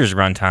Avengers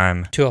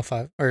runtime...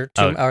 205, or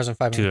 2 hours and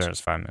 5 minutes. 2 hours,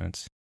 5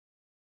 minutes.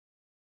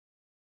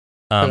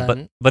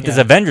 But this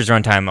Avengers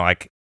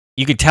runtime,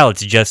 you could tell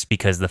it's just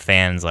because the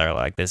fans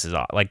are this is...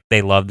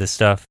 they love this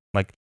stuff.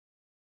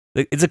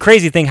 It's a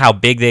crazy thing how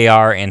big they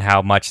are and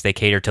how much they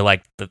cater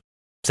to, the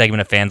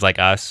segment of fans like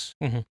us,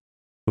 who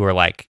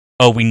are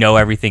oh, we know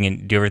everything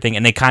and do everything,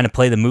 and they kind of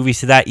play the movies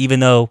to that, even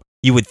though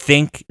you would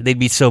think they'd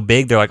be so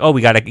big, they're oh,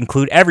 we got to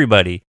include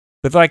everybody.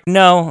 But they're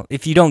no,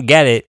 if you don't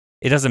get it,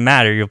 it doesn't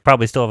matter. You'll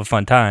probably still have a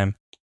fun time.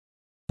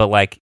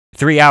 But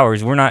 3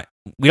 hours, we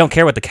don't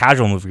care what the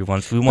casual movie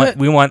wants. We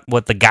want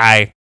what the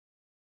guy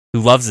who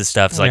loves this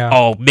stuff is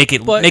oh, make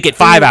it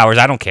 5 hours.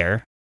 I don't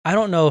care. I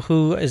don't know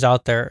who is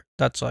out there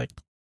that's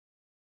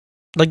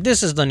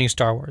this is the new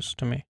Star Wars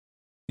to me.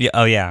 Yeah.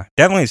 Oh yeah,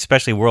 definitely,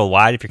 especially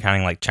worldwide if you're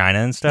counting China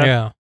and stuff.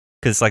 Yeah.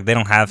 Because they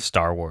don't have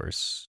Star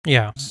Wars.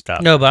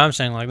 Stuff. No, but I'm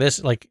saying this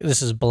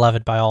is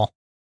beloved by all.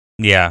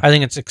 Yeah. I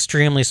think it's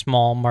extremely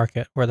small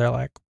market where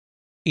they're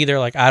either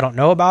I don't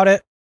know about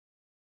it.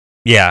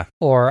 Yeah.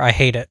 Or I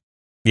hate it.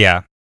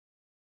 Yeah.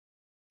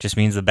 Just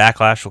means the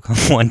backlash will come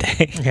one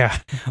day. Yeah.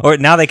 Or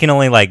now they can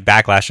only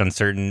backlash on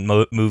certain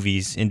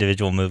movies,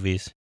 individual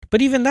movies.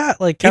 But even that,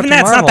 Captain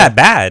Marvel, not that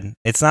bad.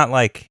 It's not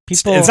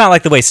people. It's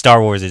not the way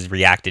Star Wars is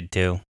reacted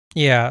to.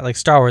 Yeah,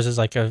 Star Wars is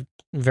a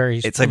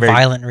very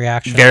violent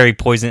reaction. Very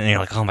poison, and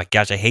you're oh my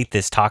gosh, I hate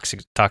this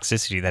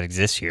toxicity that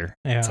exists here.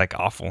 Yeah. It's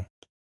awful.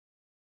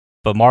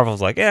 But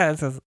Marvel's yeah,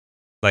 it's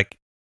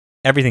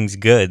everything's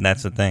good, and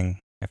that's the thing.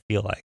 I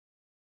feel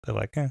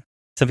they're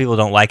Some people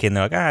don't like it, and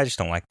they're I just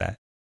don't like that.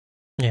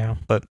 Yeah.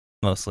 But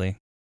mostly.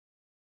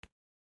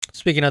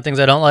 Speaking of things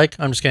I don't like,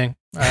 I'm just kidding.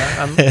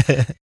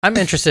 I'm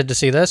interested to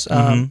see this.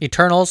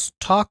 Eternals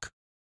talk.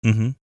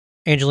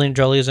 Angelina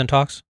Jolie is in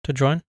talks to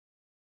join.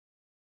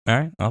 All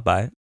right, I'll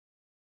buy it.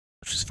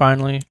 She's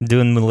finally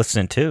doing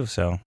Maleficent too,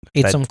 so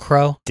eat some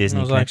crow. Disney.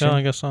 I was like,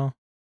 I guess so.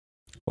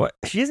 What?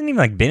 She hasn't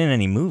even been in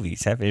any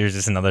movies. There's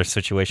just another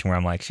situation where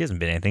I'm like, she hasn't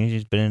been in anything.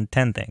 She's been in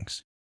 10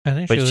 things. I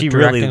think, but she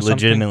really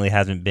legitimately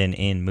hasn't been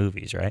in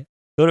movies, right?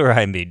 Go to her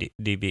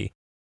IMDb.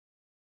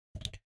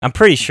 I'm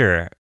pretty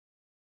sure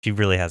she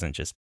really hasn't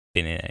just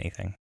been in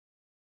anything.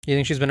 You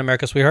think she's been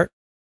America's Sweetheart?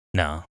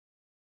 No,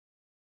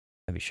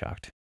 I'd be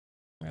shocked.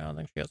 Yeah, I don't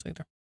think she has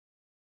either.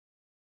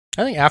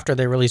 I think after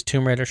they released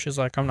Tomb Raider, she's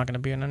like, I'm not going to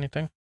be in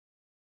anything.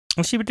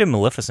 Well, she did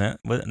Maleficent.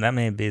 That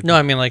may be. No,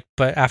 I mean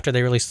but after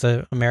they released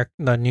the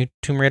new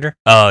Tomb Raider.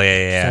 Oh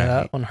yeah. So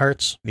that one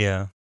hurts.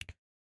 Yeah.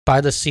 By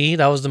the Sea,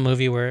 that was the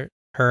movie where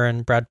her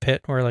and Brad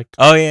Pitt were like.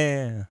 Oh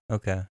yeah.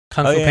 Okay.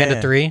 Kung Fu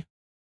Panda 3.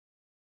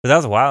 But that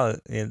was a while.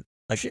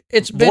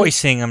 It's been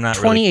voicing. I'm not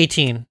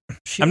 2018.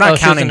 I'm not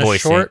counting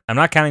voicing. I'm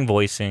not counting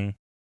voicing.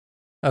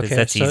 Okay,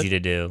 that's easy to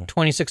do.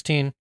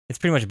 2016. It's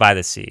pretty much By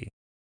the Sea.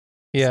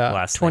 Yeah.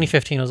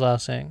 2015 was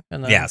last thing.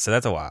 And then, yeah, so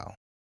that's a while.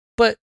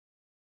 But.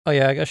 Oh,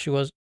 yeah, I guess she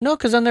was. No,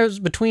 because then there's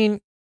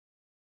between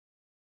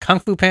Kung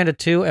Fu Panda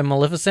 2 and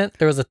Maleficent,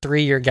 there was a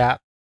 3-year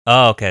gap.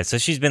 Oh, okay. So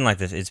she's been like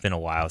this. It's been a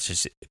while. It's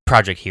just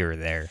project here or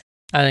there.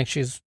 I think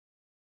she's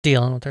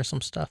dealing with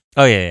some stuff.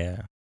 Oh,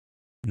 yeah.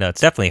 No,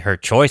 it's definitely her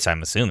choice,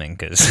 I'm assuming,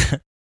 because...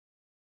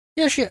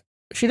 yeah, she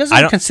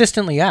doesn't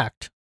consistently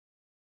act.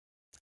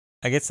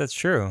 I guess that's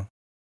true.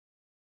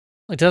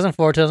 Like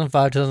 2004,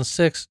 2005,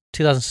 2006,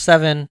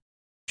 2007,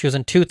 she was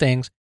in 2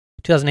 things.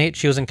 2008,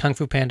 she was in Kung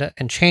Fu Panda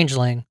and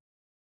Changeling.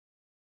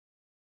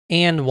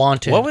 And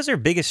Wanted. What was her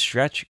biggest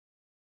stretch?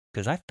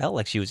 Because I felt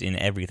like she was in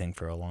everything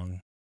for a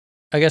long.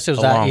 I guess it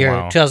was that year,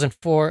 while.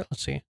 2004.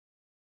 Let's see.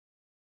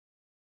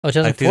 Oh,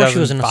 2004. She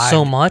was in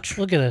so much.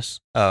 Look at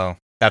this. Oh,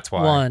 that's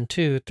why. 1,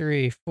 2,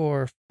 3,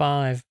 4,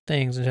 5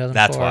 things in 2004.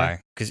 That's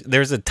why. Because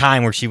there's a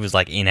time where she was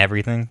like in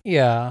everything.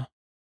 Yeah.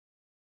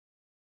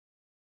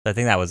 I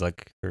think that was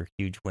like her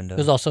huge window. It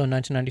was also in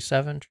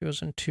 1997. She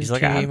was in 2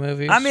 TV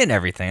movies. I'm in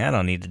everything. I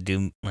don't need to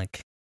do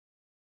like.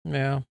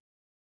 Yeah.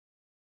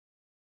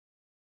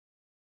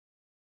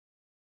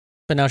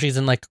 But now she's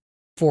in like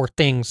 4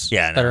 things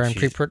that are in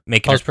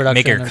post-production.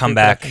 Make her come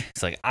back.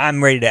 It's like,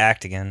 I'm ready to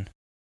act again.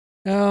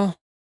 Oh.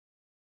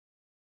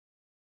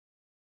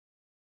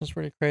 That's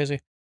pretty crazy.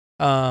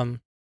 But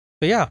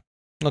yeah,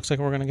 looks like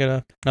we're going to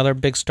get another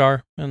big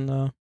star in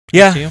the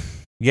MCU.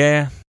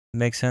 Yeah,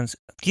 makes sense.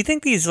 Do you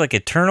think these like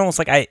Eternals,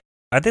 like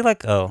are they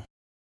like, their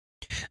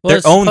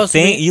own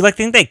thing? You like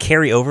think they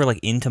carry over like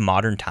into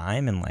modern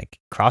time and like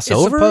cross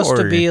over? It's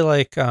supposed to be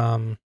like,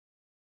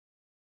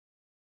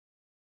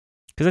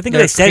 because I think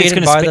they said it's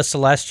going to by the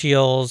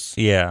Celestials.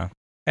 Yeah.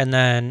 And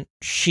then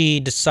she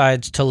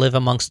decides to live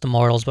amongst the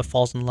mortals, but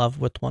falls in love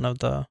with one of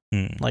the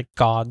like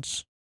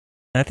gods.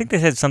 And I think they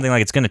said something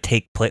like it's going to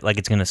take place, like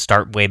it's going to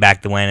start way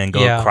back when and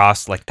go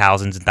across like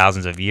thousands and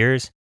thousands of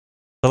years.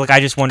 But like,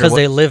 I just wonder because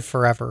they live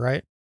forever,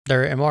 right?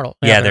 They're immortal.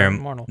 Yeah, they're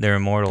immortal. They're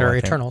immortal. They're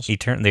Eternals.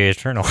 They're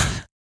eternal.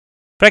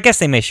 But I guess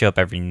they may show up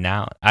every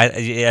now.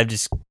 I'm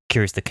just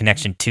curious the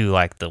connection to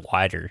like the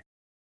wider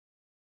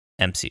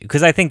MCU,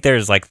 because I think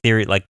there's like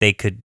theory like they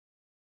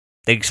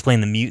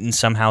explain the mutants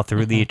somehow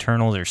through the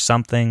Eternals or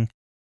something.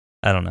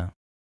 I don't know.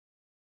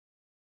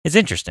 It's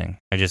interesting.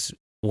 I just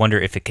wonder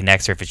if it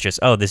connects or if it's just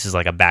this is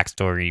like a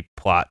backstory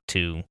plot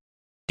to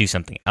do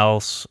something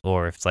else,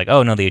 or if it's like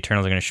no, the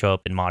Eternals are going to show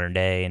up in modern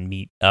day and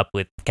meet up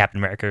with Captain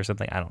America or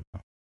something. I don't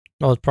know.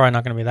 Well, it's probably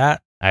not going to be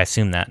that. I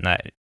assume not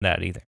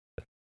that either.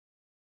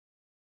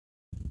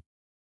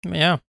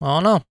 Yeah, I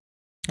don't know.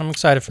 I'm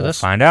excited for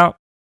this. Find out.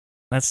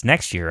 That's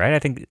next year, right? I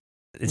think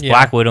it's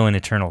Black Widow and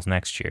Eternals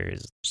next year.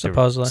 Is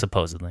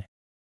supposedly.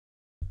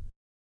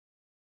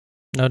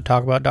 No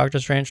talk about Doctor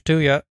Strange 2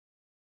 yet.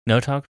 No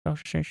talk about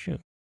Doctor Strange 2.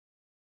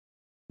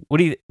 What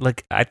do you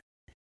like?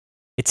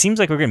 It seems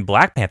like we're getting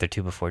Black Panther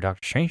 2 before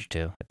Doctor Strange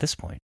 2 at this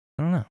point.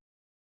 I don't know.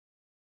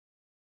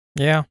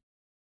 Yeah,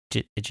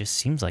 it just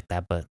seems like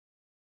that, but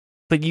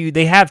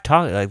they have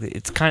talk like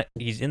it's kind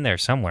of he's in there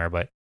somewhere,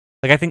 but.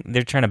 Like, I think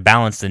they're trying to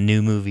balance the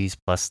new movies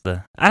plus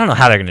I don't know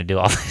how they're going to do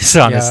all this,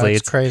 honestly. Yeah,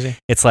 it's crazy.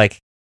 It's like,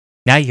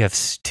 now you have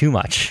too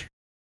much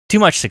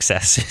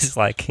success. It's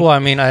like... Well, I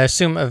mean, I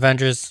assume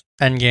Avengers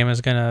Endgame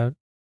is going to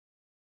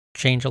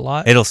change a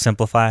lot. It'll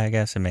simplify, I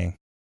guess. It may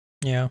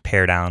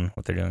pare down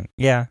what they're doing.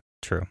 Yeah,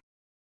 true.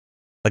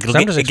 Like,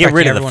 it'll get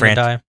rid of the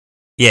franchise.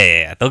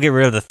 Yeah. They'll get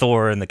rid of the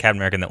Thor and the Captain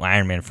America and the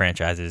Iron Man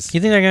franchises.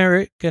 You think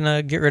they're going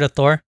to get rid of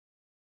Thor?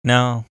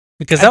 No.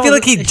 Because I feel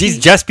like he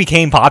just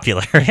became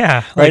popular.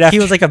 Yeah, right. Like he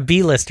was like a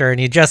B-lister, and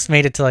he just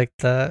made it to like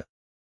the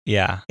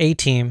A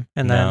team,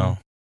 and then.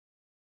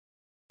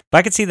 But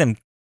I could see them.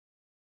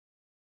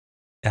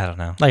 I don't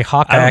know. Like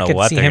Hawkeye, I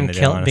could see him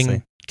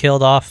being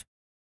killed off.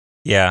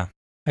 Yeah,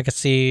 I could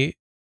see.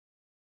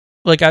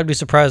 Like, I'd be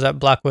surprised at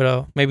Black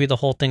Widow. Maybe the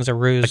whole thing's a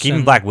ruse. Like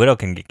even Black Widow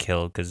can get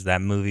killed because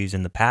that movie's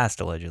in the past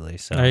allegedly.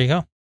 So there you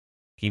go.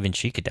 Even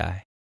she could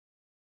die.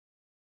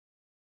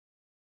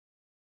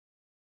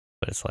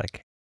 But it's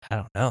like, I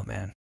don't know,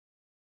 man.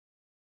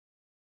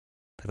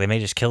 Like, they may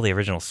just kill the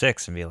original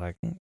 6 and be like,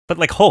 but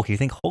like Hulk, you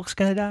think Hulk's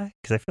gonna die?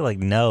 Because I feel like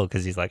no,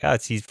 because he's like,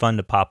 he's fun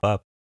to pop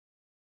up.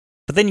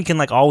 But then you can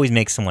like always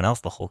make someone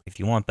else the Hulk if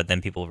you want. But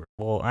then people,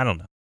 well, I don't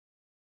know.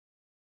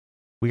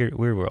 Weird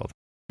world.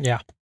 Yeah.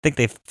 I think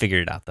they've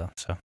figured it out though.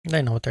 So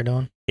they know what they're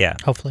doing. Yeah.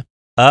 Hopefully.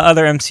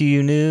 Other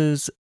MCU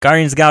news: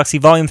 Guardians of the Galaxy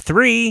Volume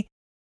 3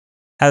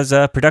 has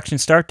a production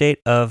start date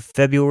of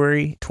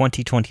February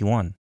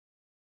 2021.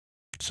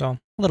 So a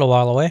little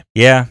while away.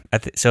 Yeah.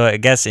 So I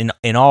guess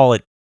in all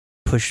it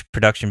pushed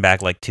production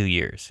back like 2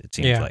 years. It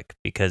seems like,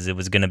 because it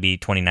was going to be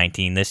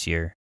 2019 this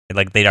year.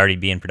 Like they'd already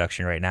be in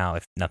production right now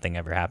if nothing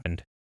ever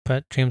happened.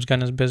 But James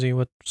Gunn is busy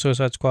with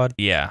Suicide Squad.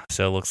 Yeah.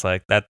 So it looks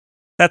like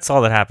that's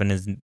all that happened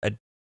is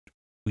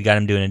we got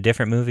him doing a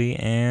different movie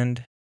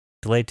and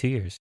delayed 2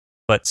 years.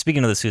 But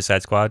speaking of the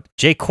Suicide Squad,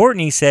 Jay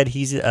Courtney said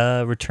he's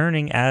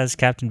returning as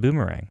Captain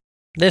Boomerang.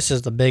 This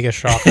is the biggest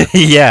shocker.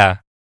 Yeah.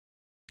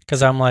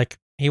 Because I'm like,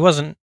 he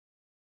wasn't...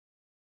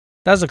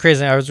 That was the crazy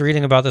thing. I was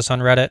reading about this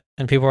on Reddit,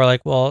 and people were like,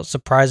 well,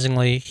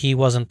 surprisingly, he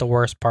wasn't the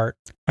worst part.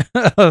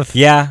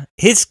 Yeah.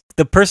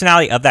 The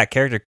personality of that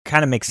character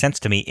kind of makes sense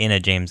to me in a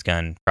James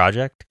Gunn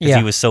project. Because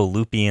he was so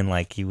loopy and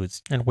like he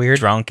was and weird,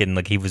 drunk, and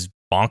like he was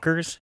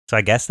bonkers. So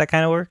I guess that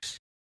kind of works.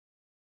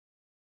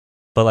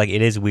 But like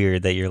it is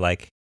weird that you're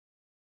like,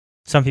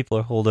 some people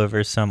are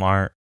holdovers, some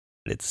aren't.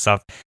 It's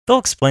soft. They'll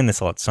explain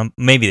this a lot.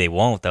 Maybe they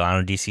won't though. I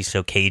don't know. DC's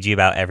so cagey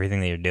about everything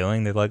they're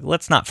doing. They're like,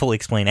 let's not fully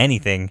explain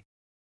anything.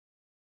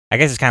 I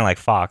guess it's kind of like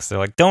Fox. They're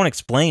like, don't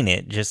explain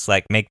it. Just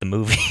like make the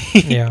movie.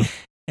 Yeah.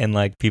 And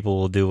like people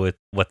will do with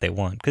what they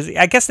want. Because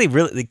I guess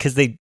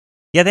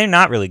they're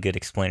not really good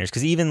explainers.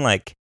 Because even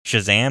like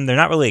Shazam, they're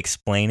not really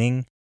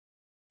explaining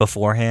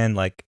beforehand.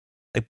 Like,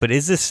 but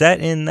is this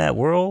set in that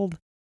world?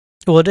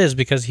 Well, it is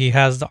because he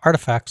has the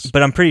artifacts.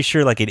 But I'm pretty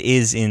sure like it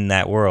is in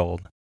that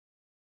world.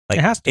 Like,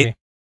 it has to be.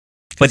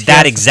 But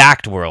that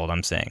exact world,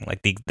 I'm saying.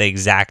 Like the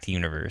exact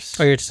universe.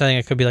 Oh, you're saying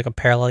it could be like a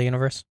parallel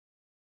universe?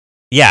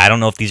 Yeah, I don't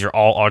know if these are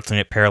all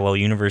alternate parallel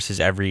universes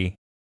every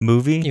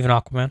movie. Even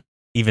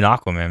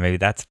Aquaman, maybe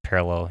that's a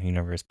parallel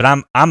universe.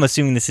 But I'm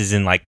assuming this is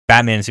in like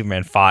Batman and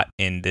Superman fought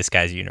in this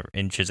guy's universe,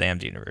 in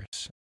Shazam's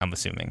universe. I'm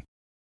assuming.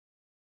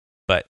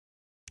 But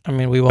I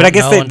mean, we won't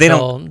know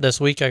until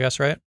this week, I guess,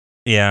 right?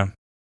 Yeah.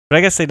 But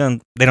I guess they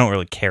don't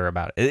really care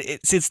about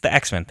it. It's the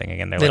X-Men thing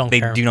again. They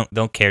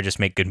don't care, just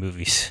make good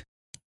movies.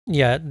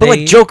 Yeah, but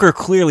like Joker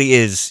clearly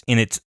is in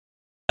its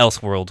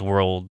Elseworlds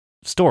world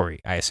story,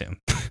 I assume.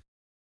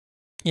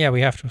 Yeah,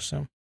 we have to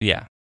assume.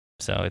 Yeah.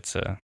 So it's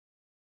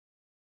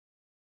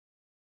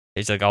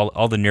like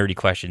all the nerdy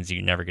questions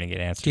you're never going to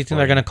get answered. Do you think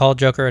they're going to call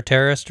Joker a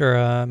terrorist or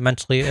a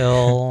mentally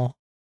ill?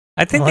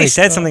 I think they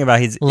said something about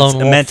his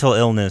mental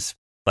illness,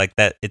 like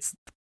that it's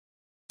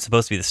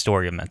supposed to be the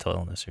story of mental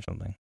illness or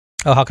something.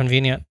 Oh, how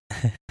convenient.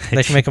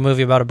 They should make a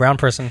movie about a brown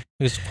person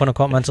who's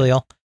quote-unquote mentally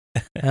ill.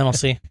 And we'll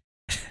see.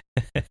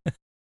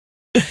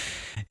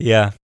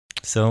 Yeah.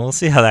 So we'll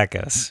see how that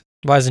goes.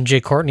 Why isn't Jay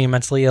Courtney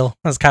mentally ill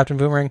as Captain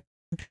Boomerang?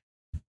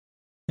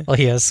 Well,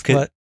 he is.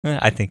 But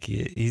I think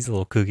he's a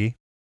little kooky.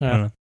 Yeah. I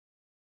don't know.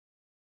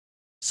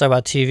 So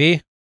about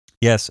TV?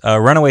 Yes.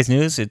 Runaways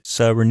news. It's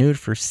renewed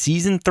for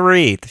season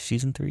 3. The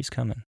season 3 is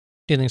coming.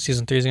 Do you think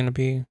season 3 is going to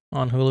be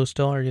on Hulu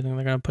still, or do you think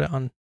they're going to put it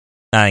on?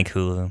 I think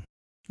Hulu.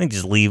 I think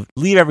just leave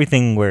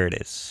everything where it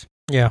is.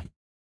 Yeah.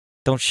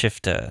 Don't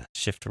shift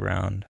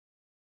around.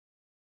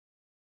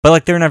 But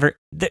like they're never.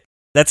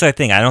 That's the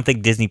thing. I don't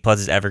think Disney Plus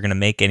is ever going to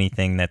make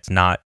anything that's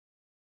not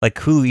like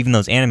Hulu. Even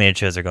those animated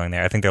shows are going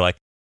there. I think they're like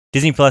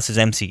Disney Plus is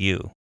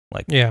MCU.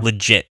 Like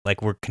legit.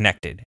 Like we're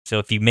connected. So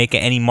if you make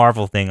any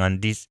Marvel thing on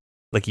these,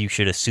 like you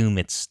should assume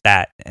it's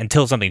that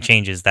until something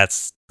changes.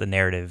 That's the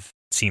narrative.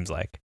 Seems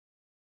like.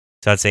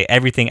 So I'd say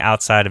everything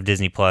outside of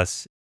Disney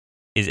Plus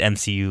is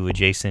MCU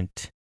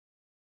adjacent,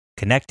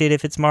 connected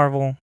if it's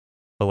Marvel,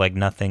 but like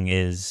nothing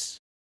is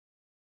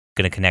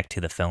going to connect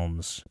to the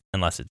films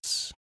unless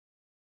it's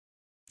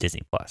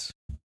Disney Plus.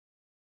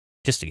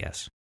 Just a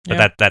guess.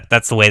 But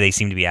that's the way they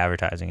seem to be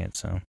advertising it,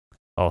 so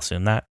I'll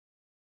assume that.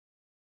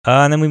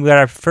 And then we've got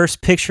our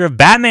first picture of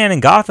Batman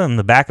in Gotham,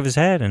 the back of his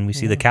head, and we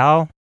see the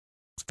cowl.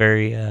 It's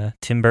very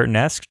Tim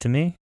Burton-esque to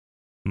me.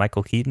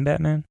 Michael Keaton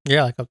Batman.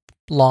 Yeah, like a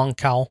long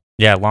cowl.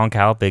 Yeah, long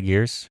cowl, big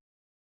ears.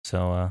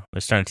 So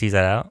they're starting to tease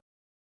that out.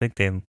 I think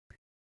they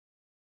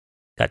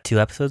got 2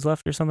 episodes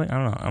left or something. I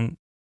don't know. I'm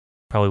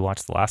probably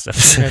watched the last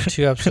episode. Yeah,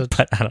 2 episodes.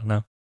 But I don't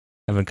know.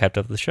 I haven't kept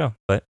up with the show.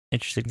 But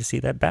interesting to see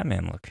that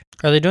Batman look.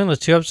 Are they doing the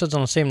 2 episodes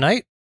on the same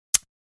night?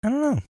 I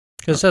don't know.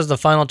 Because it says the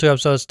final 2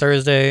 episodes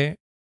Thursday,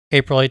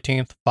 April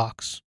 18th,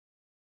 Fox.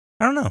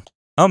 I don't know.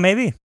 Oh,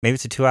 maybe. Maybe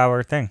it's a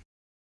 2-hour thing.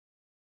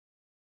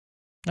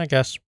 I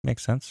guess.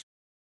 Makes sense.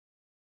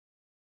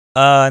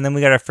 And then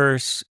we got our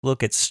first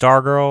look at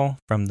Stargirl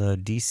from the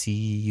DC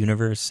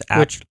Universe app,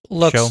 which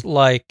looks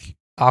like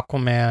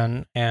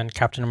Aquaman and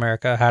Captain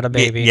America had a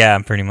baby. Yeah,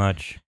 pretty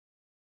much.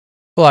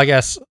 Well, I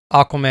guess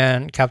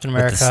Aquaman, Captain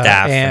America,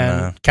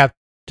 and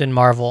Captain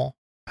Marvel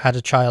had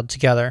a child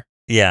together.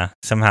 Yeah,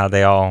 somehow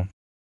they all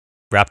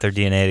wrap their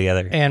DNA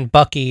together. And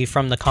Bucky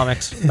from the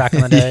comics back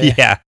in the day.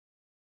 Yeah.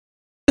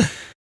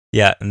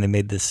 Yeah, and they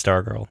made this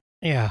Stargirl.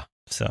 Yeah.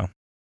 So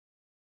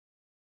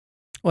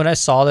when I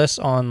saw this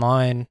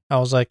online, I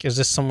was like, is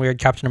this some weird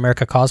Captain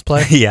America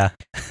cosplay? Yeah.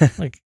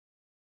 Like,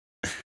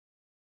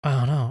 I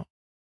don't know.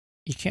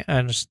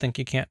 I just think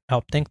you can't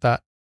help think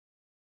that.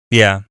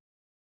 Yeah.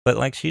 But,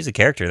 like, she's a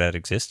character that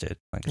existed.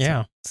 Like,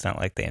 yeah. It's not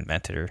like they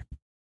invented her.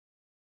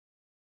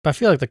 But I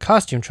feel like the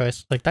costume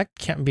choice, like, that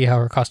can't be how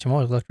her costume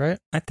always looked, right?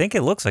 I think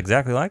it looks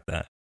exactly like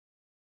that.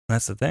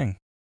 That's the thing.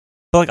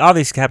 But, like,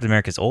 obviously Captain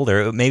America's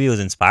older. Maybe it was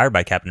inspired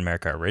by Captain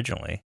America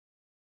originally.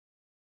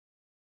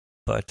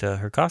 But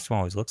her costume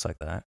always looks like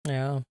that.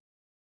 Yeah.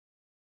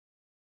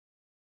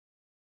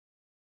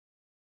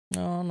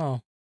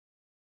 No.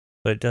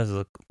 But it does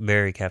look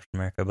very Captain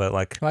America. But,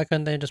 like... Why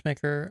couldn't they just make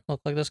her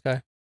look like this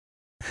guy?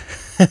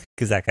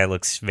 Because that guy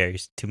looks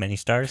too many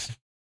stars.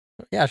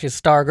 Yeah, she's a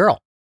star girl.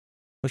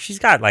 Well, she's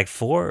got, like,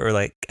 4 or,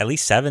 like, at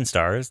least 7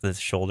 stars. The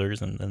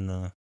shoulders and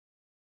the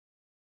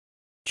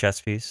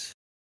chest piece.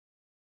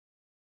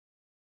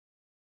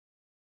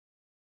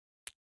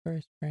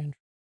 Very strange.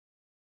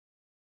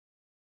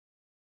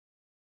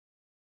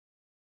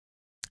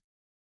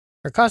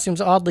 Her costume's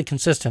oddly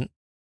consistent,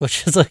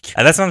 which is like...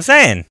 That's what I'm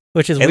saying.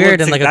 Which is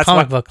weird in like a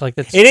comic book. Like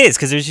it is,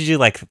 because there's usually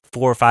like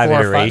 4 or 5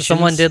 iterations.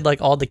 Someone did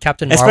like all the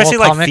Captain Marvel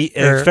comic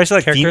especially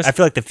like I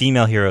feel like the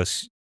female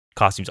heroes'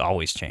 costumes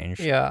always change.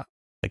 Yeah.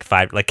 Like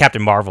 5, like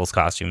Captain Marvel's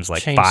costumes,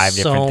 like Changed 5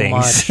 different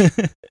things.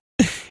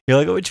 You're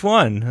like, which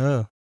one?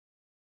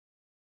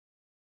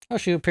 Oh,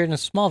 she appeared in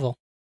Smallville.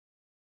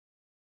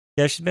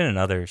 Yeah, she's been in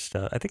other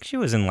stuff. I think she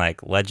was in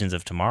like Legends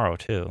of Tomorrow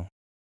too.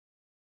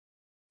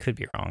 Could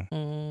be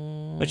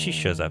wrong, but she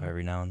shows up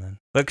every now and then.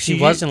 Like she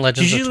was in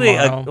Legends of Tomorrow.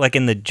 She's usually like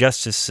in the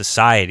Justice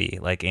Society,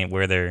 like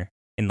where they're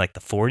in like the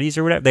 40s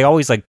or whatever. They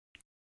always like.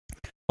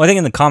 Well, I think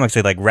in the comics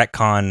they like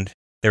retconned.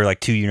 There were like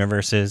 2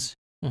 universes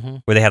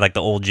where they had like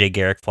the old Jay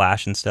Garrick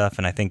Flash and stuff,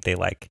 and I think they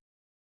like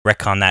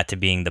retconned that to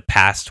being the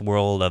past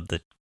world of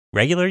the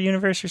regular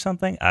universe or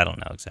something. I don't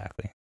know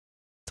exactly.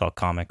 It's all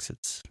comics.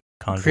 It's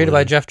created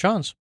by Jeff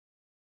Johns.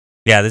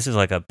 Yeah, this is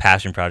like a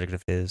passion project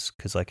of his,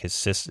 because like his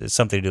sister, it's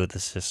something to do with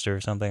his sister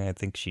or something. I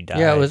think she died.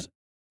 Yeah, it was.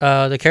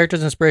 The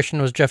character's inspiration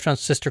was Jeff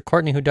Johns' sister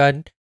Courtney, who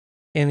died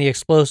in the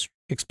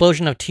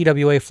explosion of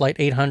TWA Flight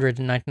 800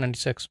 in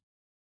 1996.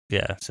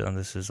 Yeah, so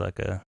this is like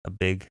a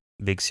big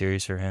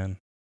series for him.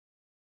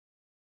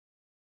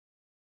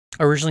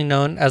 Originally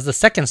known as the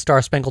second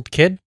Star Spangled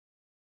Kid.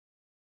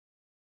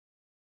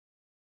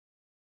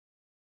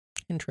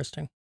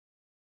 Interesting.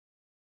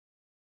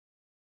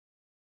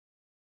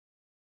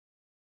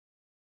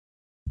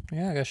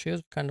 Yeah, I guess she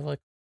is kind of like...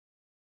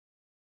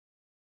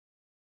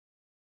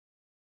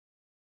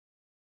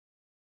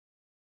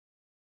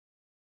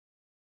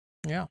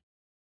 Yeah.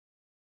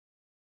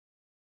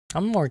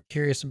 I'm more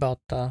curious about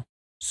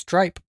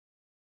Stripe.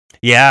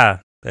 Yeah,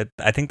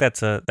 I think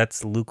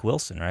that's Luke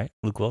Wilson, right?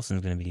 Luke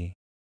Wilson's going to be...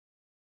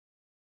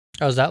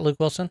 Oh, is that Luke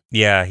Wilson?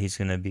 Yeah, he's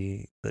going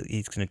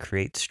to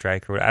create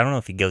Strike or whatever. I don't know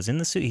if he goes in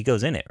the suit. He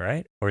goes in it,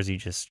 right? Or does he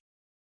just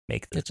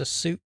make the... It's a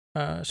suit.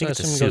 I think it's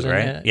a suit,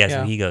 right? Yeah,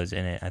 so he goes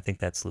in it. I think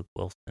that's Luke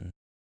Wilson.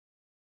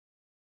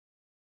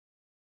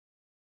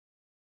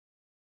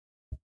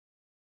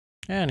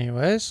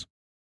 Anyways.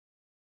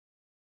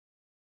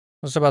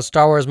 What's about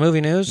Star Wars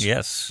movie news?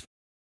 Yes.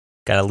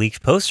 Got a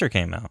leaked poster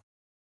came out.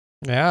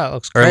 Yeah, it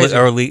looks crazy.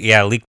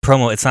 Leaked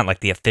promo. It's not like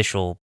the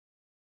official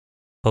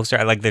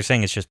poster. Like they're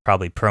saying it's just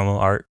probably promo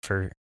art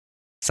for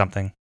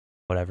something.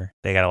 Whatever.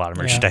 They got a lot of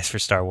merchandise for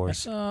Star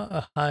Wars. I saw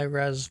a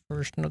high-res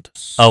version of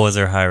this. Oh, was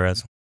there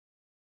high-res?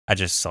 I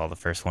just saw the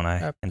first one.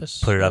 And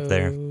put it up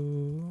there.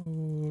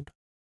 9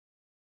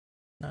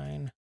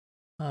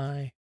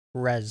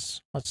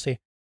 high-res. Let's see.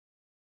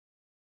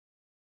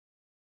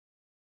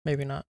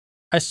 Maybe not.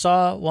 I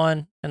saw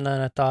one, and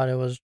then I thought it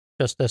was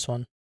just this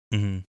one.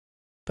 Mm-hmm.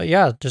 But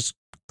yeah, just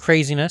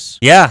craziness.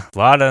 Yeah, a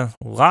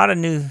lot of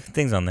new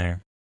things on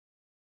there.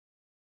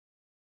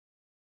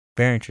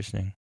 Very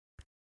interesting.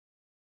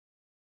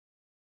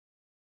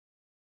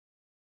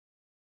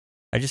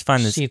 I just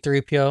find this...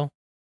 C-3PO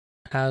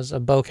has a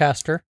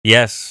bowcaster.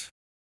 Yes.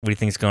 What do you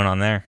think is going on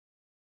there?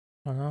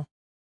 I don't know.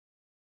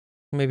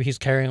 Maybe he's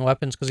carrying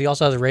weapons, because he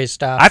also has a raised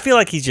staff. I feel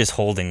like he's just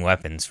holding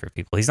weapons for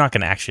people. He's not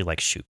going to actually like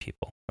shoot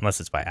people, unless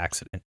it's by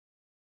accident.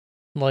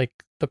 Like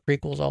the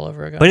prequels all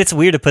over again. But it's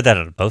weird to put that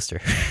on a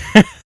poster.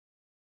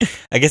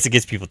 I guess it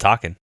gets people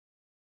talking.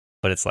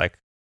 But it's like,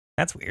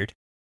 that's weird.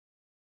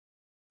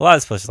 A lot of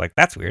this posters like,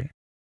 that's weird.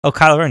 Oh,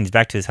 Kylo Ren, he's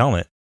back to his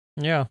helmet.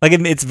 Yeah. Like,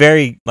 it's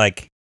very,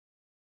 like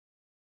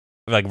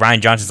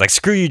Rian Johnson's like,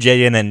 screw you,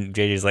 JJ, and then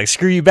JJ's like,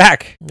 screw you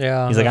back.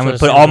 Yeah. He's like, I'm going to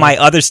put all my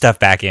other stuff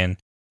back in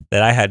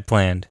that I had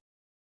planned.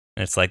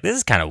 And it's like, this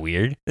is kind of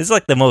weird. This is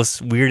like the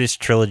most weirdest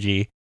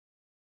trilogy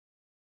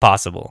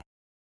possible.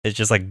 It's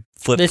just like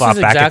flip-flop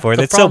back and forth.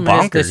 It's so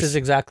bonkers. This is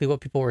exactly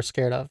what people were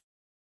scared of.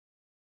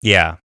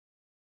 Yeah.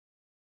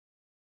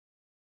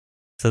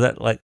 So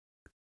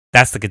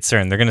that's the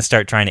concern. They're going to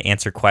start trying to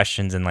answer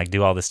questions and like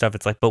do all this stuff.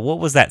 It's like, but what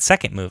was that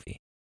second movie?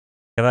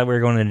 I thought we were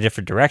going in a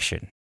different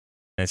direction.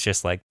 And it's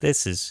just like,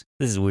 this is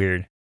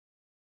weird.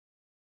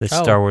 This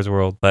Star Wars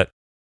world, but...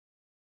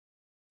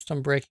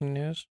 Some breaking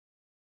news.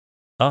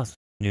 Oh,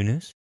 new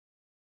news?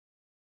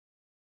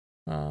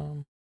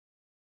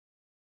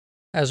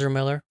 Ezra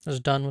Miller is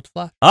done with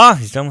Flash. Oh,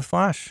 he's done with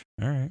Flash.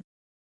 All right.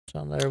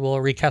 So they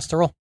will recast the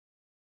role.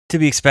 To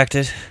be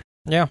expected.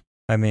 Yeah.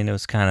 I mean, it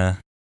was kind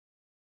of...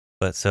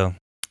 But so...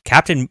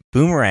 Captain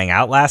Boomerang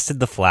outlasted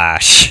the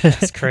Flash.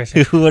 That's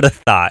crazy. Who would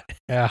have thought?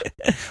 Yeah.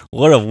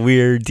 What a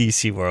weird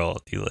DC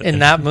world you live in. In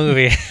that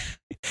movie.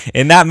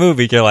 In that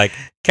movie, you're like,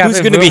 Captain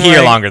who's going to be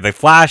here longer? The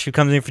Flash, who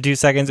comes in for 2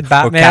 seconds?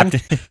 Batman?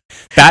 Or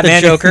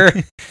Batman? The Joker?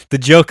 The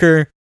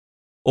Joker?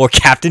 Or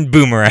Captain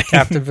Boomerang?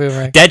 Captain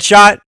Boomerang.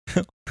 Deadshot?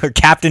 Or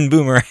Captain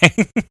Boomerang?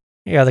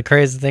 Yeah, the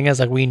crazy thing is,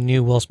 like, we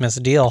knew Will Smith's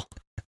deal.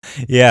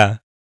 Yeah,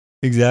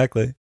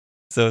 exactly.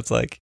 So it's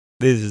like,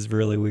 this is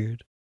really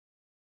weird.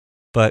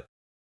 But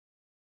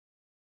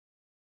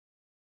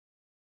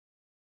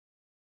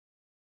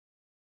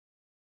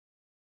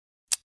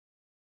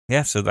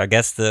yeah, so I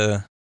guess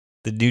the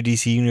new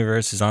DC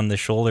universe is on the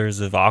shoulders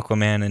of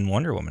Aquaman and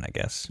Wonder Woman, I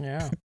guess.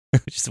 Yeah.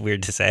 Which is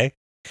weird to say.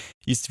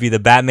 Used to be the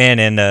Batman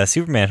and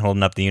Superman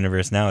holding up the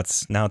universe. Now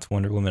it's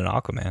Wonder Woman and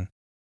Aquaman.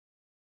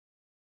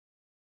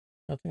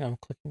 I think I'm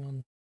clicking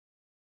on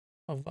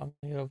I'm gonna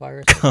get a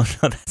virus. Oh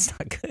no, that's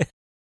not good.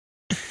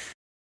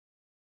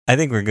 I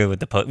think we're good with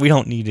the we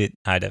don't need it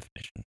high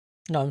definition.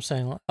 No, I'm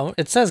saying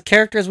it says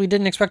characters we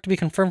didn't expect to be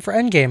confirmed for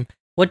Endgame.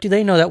 What do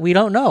they know that we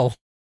don't know?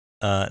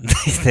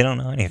 They don't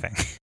know anything.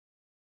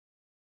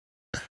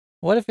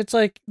 What if it's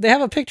like they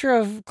have a picture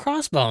of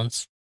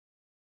Crossbones?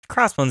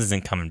 Crossbones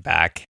isn't coming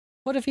back.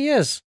 What if he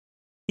is?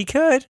 He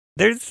could.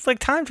 There's like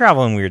time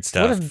travel and weird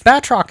stuff. What if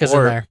Batroc is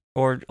in there?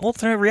 Or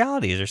alternate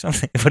realities or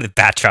something. What if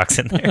Batroc's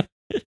in there?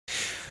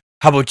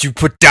 How about you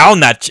put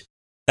down that...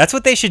 That's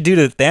what they should do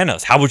to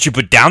Thanos. How about you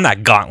put down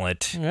that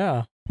gauntlet?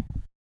 Yeah.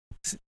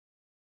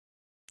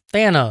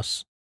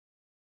 Thanos.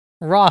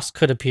 Ross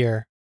could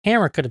appear.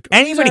 Hammer could appear.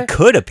 Anybody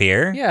could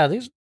appear. Yeah,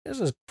 this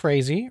is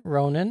crazy.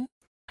 Ronan,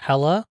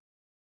 Hela.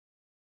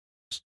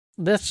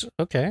 This,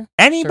 okay.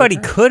 Anybody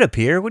could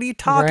appear. What are you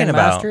talking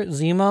about?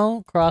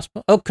 Zemo,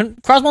 Crossbones. Oh,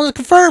 Crossbones is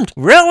confirmed.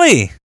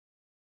 Really?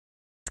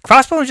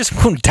 Crossbones just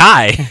won't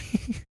die.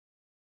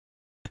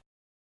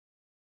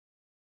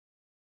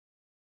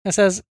 It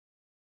says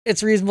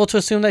it's reasonable to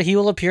assume that he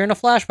will appear in a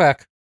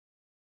flashback.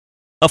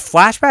 A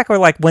flashback, or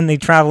like when they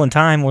travel in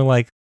time, or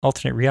like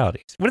alternate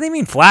realities? What do they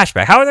mean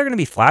flashback? How are there going to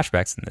be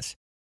flashbacks in this?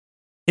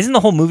 Isn't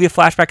the whole movie a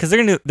flashback? Because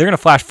they're gonna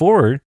flash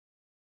forward.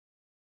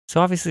 So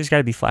obviously there's got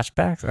to be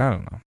flashbacks. I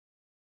don't know.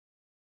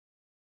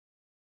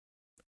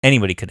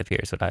 Anybody could appear,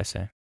 is what I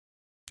say.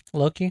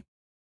 Loki,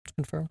 it's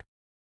confirmed.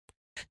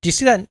 Do you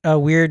see that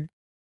weird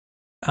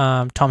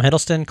Tom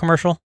Hiddleston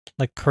commercial,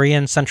 like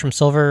Korean Centrum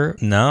Silver?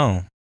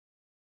 No.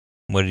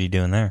 What are you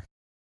doing there?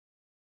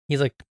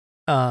 He's like,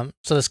 so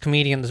this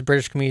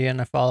British comedian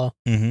I follow,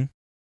 did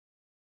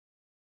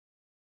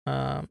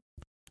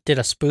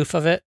a spoof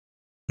of it,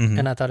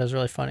 and I thought it was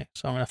really funny.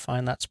 So I'm going to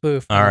find that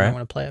spoof, and I'm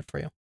going to play it for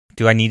you.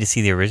 Do I need to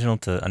see the original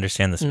to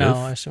understand the spoof? No,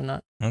 I assume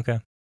not. Okay.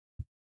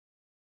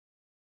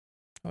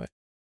 Wait.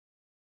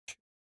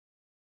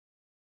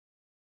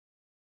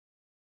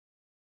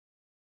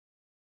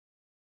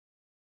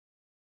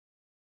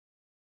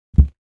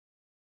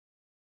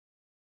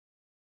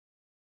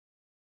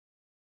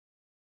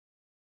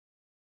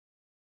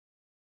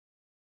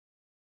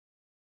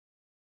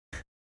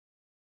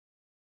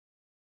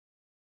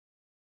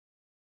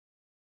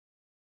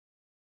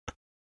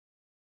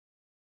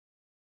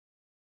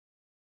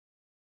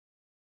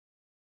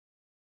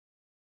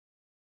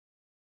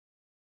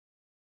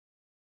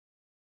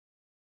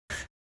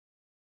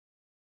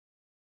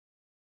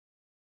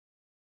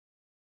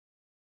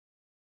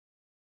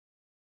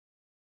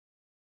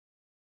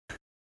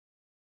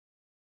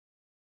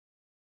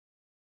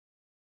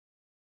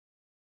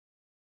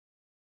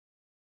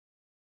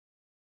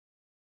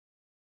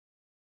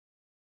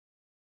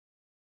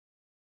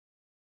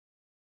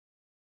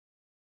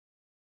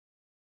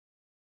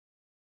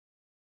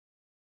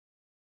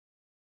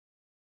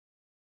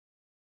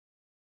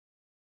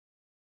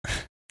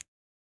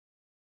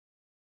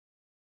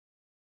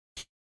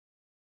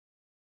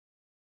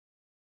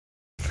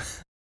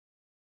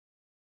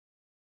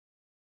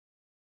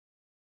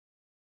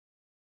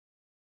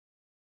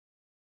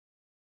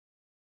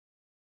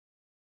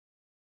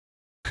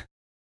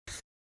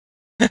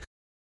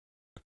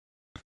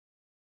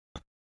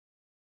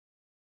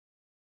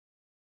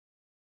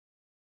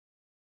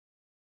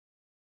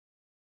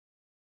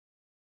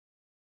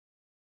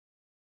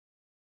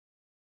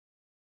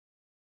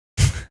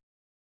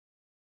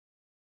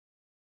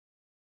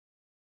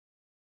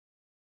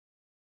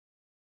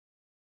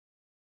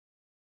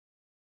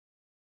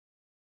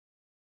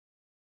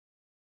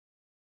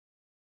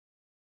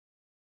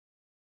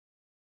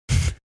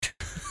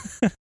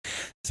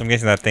 So I'm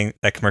guessing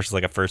that commercial is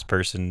like a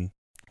first-person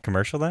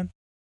commercial then?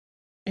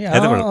 Yeah,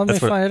 let me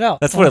find it out.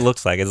 That's what it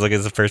looks like. It's like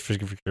it's a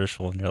first-person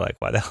commercial, and you're like,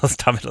 why the hell is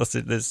Tom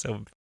Hiddleston this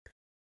so...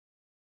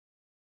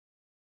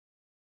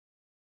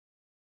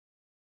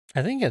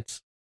 I think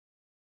it's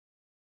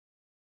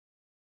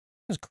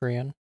it's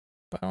Korean,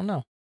 but I don't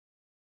know.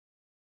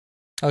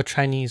 Oh,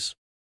 Chinese.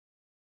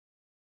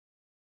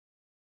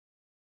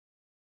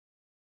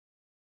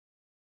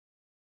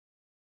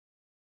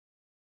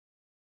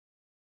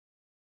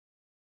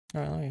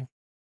 All right,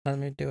 let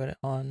me do it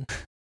on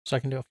so I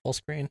can do a full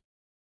screen.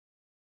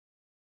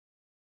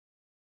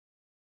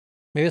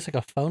 Maybe it's like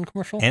a phone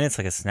commercial? And it's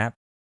like a snap.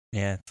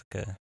 Yeah, it's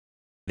like a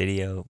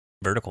video,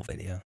 vertical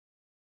video.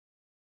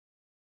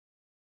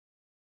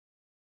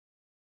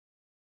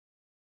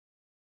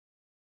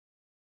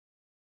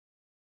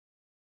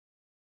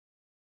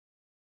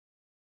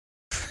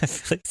 I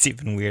feel like it's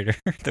even weirder,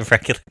 the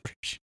regular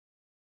version.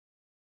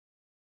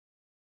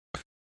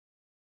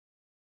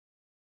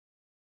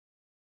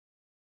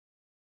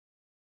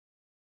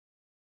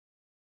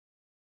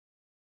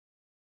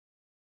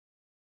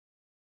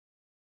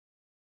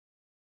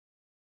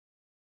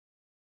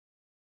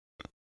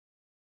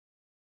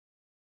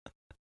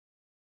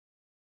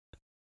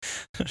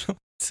 It's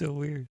so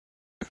weird.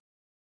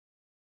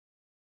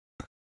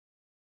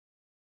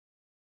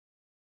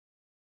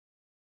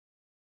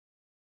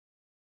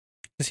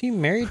 Is he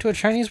married to a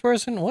Chinese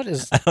person? What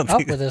is up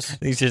with this?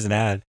 He's just an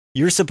ad.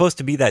 You're supposed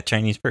to be that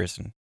Chinese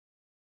person.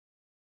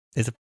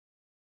 It's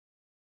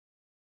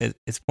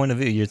point of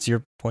view. It's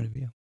your point of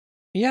view.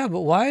 Yeah,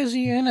 but why is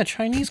he in a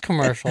Chinese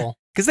commercial?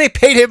 Because they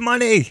paid him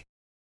money.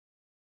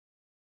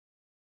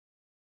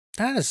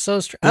 That is so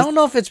strange. I don't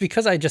know if it's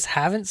because I just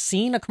haven't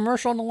seen a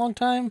commercial in a long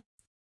time.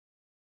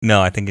 No,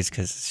 I think it's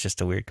because it's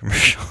just a weird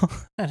commercial.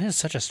 That is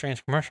such a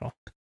strange commercial.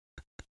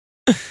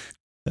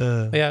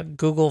 Yeah,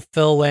 Google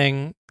Phil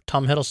Wang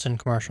Tom Hiddleston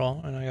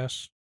commercial, and I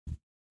guess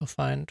we'll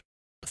find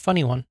the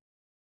funny one,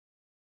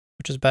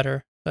 which is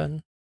better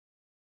than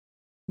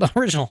the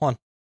original one.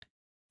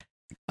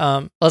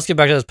 Let's get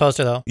back to this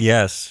poster, though.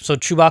 Yes. So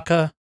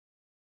Chewbacca's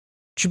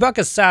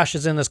sash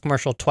is in this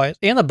commercial twice,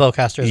 and the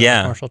bowcaster is in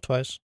this commercial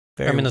twice.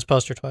 This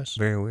poster twice.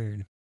 Very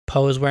weird.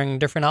 Poe is wearing a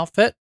different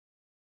outfit.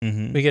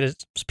 Mm-hmm. We get a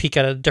peek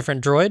at a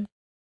different droid.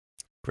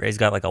 Gray's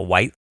got like a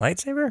white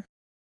lightsaber? Is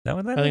that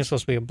what that is? I think it's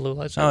supposed to be a blue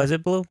lightsaber. Oh, is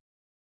it blue?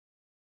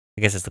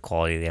 I guess it's the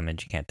quality of the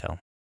image. You can't tell.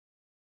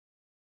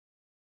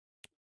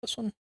 This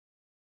one?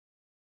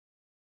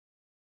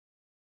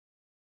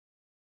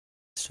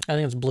 I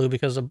think it's blue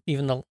because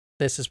even though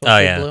this is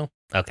supposed to be blue.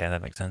 Okay,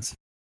 that makes sense.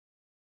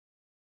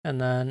 And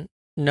then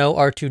no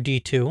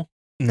R2-D2.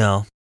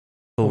 No.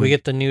 But we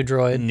get the new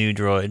droid. New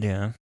droid,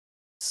 yeah.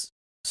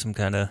 Some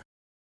kind of...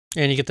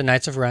 And you get the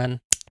Knights of Ren.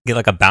 Get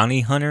like a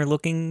bounty hunter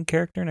looking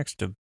character next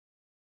to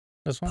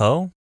this one?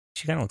 Poe?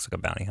 She kind of looks like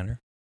a bounty hunter.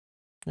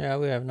 Yeah,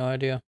 we have no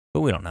idea.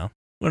 But we don't know.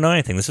 We don't know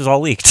anything. This is all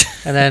leaked.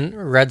 And then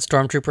red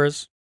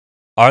stormtroopers.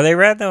 Are they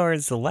red, though, or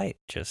is the light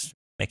just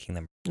making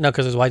them... No,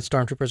 because there's white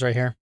stormtroopers right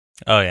here.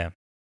 Oh, yeah.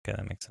 Okay,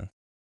 that makes sense.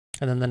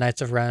 And then the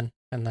Knights of Ren,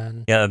 and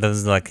then... Yeah,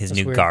 those are like his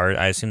new guard.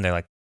 I assume they're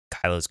like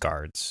Kylo's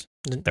guards.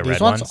 The red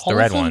ones? The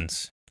red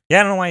ones. Yeah,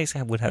 I don't know why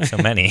he would have so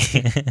many.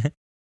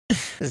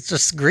 It's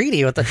just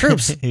greedy with the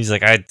troops. He's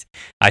like,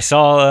 I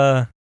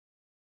saw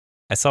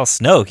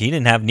Snoke. He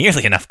didn't have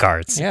nearly enough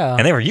guards. Yeah.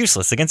 And they were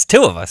useless against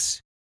two of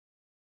us.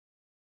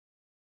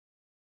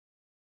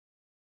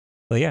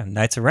 Well, yeah,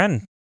 Knights of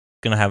Ren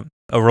gonna have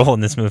a role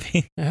in this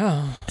movie.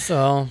 Yeah,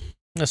 so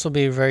this will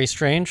be very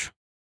strange.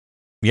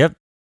 Yep.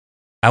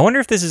 I wonder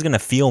if this is gonna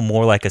feel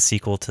more like a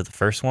sequel to the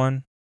first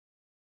one.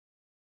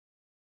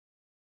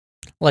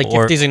 Like,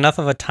 if there's enough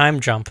of a time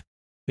jump,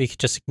 we could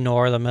just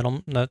ignore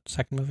the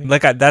second movie.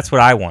 Like, that's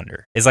what I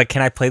wonder. Is like,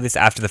 can I play this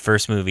after the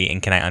first movie,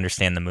 and can I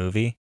understand the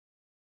movie?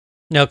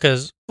 No,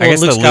 because I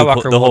guess Luke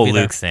Skywalker the whole will be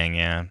Luke there. thing,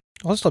 yeah.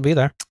 I'll still be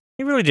there.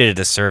 He really did a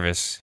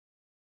disservice,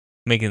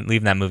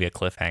 leaving that movie a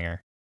cliffhanger.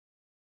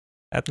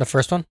 The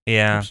first one?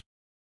 Yeah. Oops.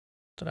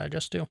 What did I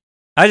just do?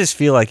 I just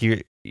feel like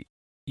you're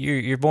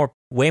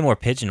way more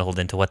pigeonholed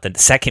into what the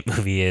second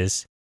movie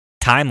is,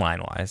 timeline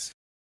wise.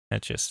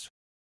 That's just,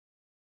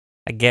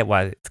 I get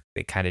why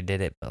they kind of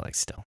did it, but like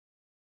still.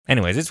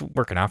 Anyways, it's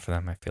working out for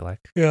them, I feel like.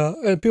 Yeah,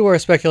 and people are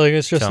speculating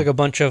it's just like a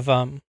bunch of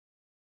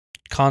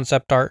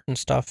concept art and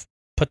stuff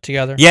put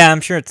together. Yeah,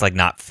 I'm sure it's like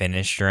not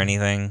finished or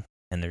anything,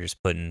 and they're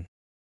just putting,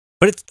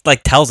 but it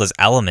like tells us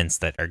elements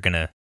that are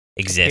gonna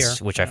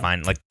exist, which I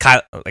find like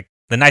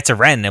the Knights of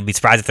Ren. I'll be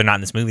surprised if they're not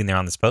in this movie and they're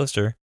on this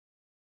poster.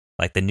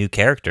 Like the new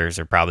characters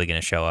are probably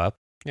gonna show up.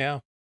 Yeah.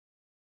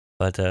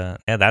 But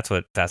yeah, that's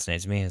what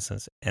fascinates me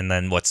is, and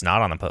then what's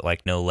not on the poster,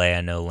 like no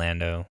Leia, no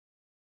Lando,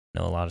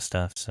 no a lot of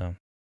stuff. So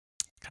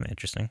kind of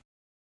interesting.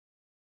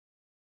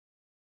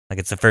 Like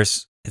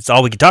it's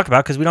all we can talk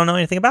about because we don't know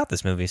anything about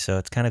this movie. So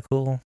it's kind of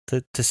cool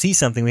to see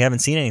something we haven't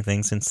seen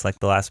anything since like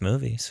the last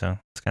movie. So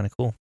it's kind of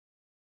cool.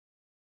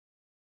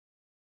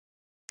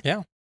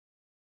 Yeah.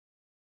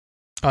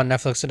 On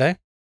Netflix today.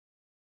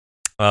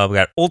 We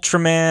got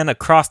Ultraman,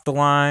 Across the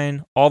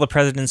Line, All the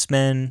President's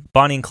Men,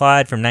 Bonnie and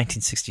Clyde from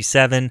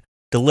 1967,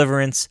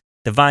 Deliverance,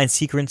 Divine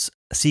Secrets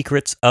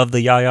of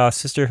the Yaya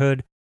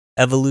Sisterhood,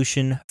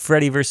 Evolution,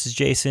 Freddy vs.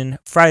 Jason,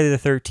 Friday the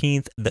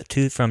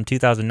 13th, from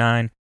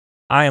 2009,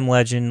 I Am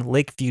Legend,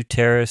 Lakeview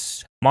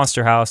Terrace,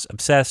 Monster House,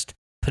 Obsessed,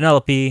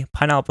 Penelope,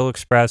 Pineapple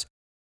Express,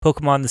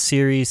 Pokemon the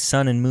Series,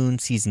 Sun and Moon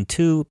Season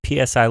 2,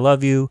 P.S. I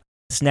Love You,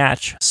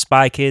 Snatch,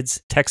 Spy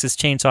Kids, Texas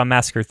Chainsaw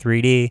Massacre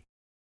 3D,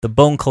 The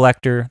Bone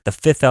Collector, The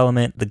Fifth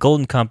Element, The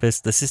Golden Compass,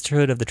 The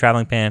Sisterhood of the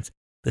Traveling Pants,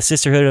 The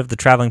Sisterhood of the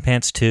Traveling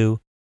Pants 2,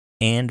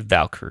 and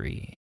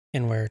Valkyrie.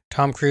 And where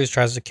Tom Cruise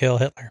tries to kill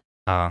Hitler.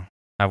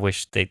 I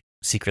wish they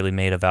secretly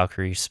made a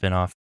Valkyrie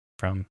spinoff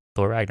from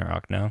Thor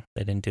Ragnarok. No,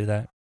 they didn't do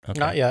that? Okay.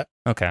 Not yet.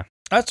 Okay.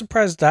 I'm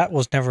surprised that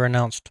was never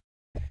announced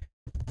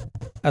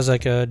as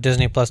like a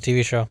Disney Plus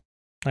TV show.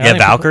 Like,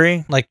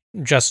 Valkyrie?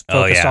 Just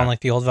focused on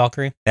like the old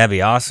Valkyrie. That'd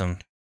be awesome.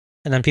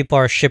 And then people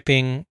are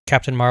shipping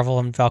Captain Marvel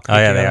and Valkyrie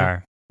together. They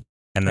are.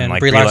 And then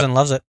Brie Larson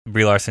loves it.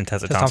 Brie Larson and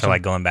Tessa Thompson are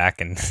like going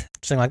back and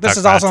saying like, this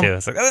is awesome.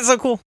 It's like, that's so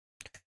cool.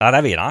 Oh,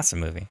 that'd be an awesome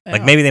movie. Yeah.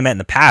 Like maybe they met in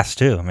the past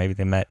too. Maybe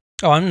they met.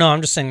 Oh,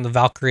 I'm just saying the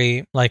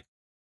Valkyrie, like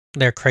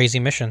their crazy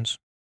missions.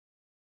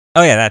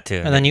 Oh yeah, that too.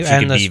 And then you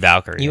end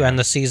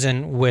the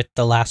season with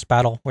the last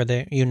battle where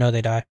they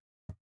die.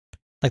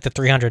 Like the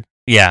 300.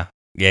 Yeah.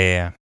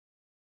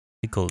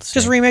 Be cool to see.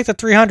 Just remake the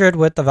 300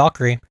 with the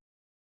Valkyrie.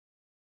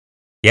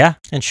 Yeah.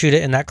 And shoot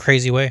it in that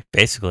crazy way.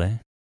 Basically.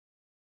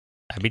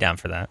 I'd be down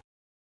for that.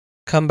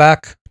 Come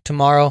back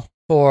tomorrow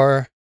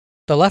for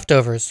The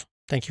Leftovers.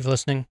 Thank you for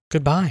listening.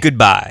 Goodbye.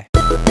 Goodbye.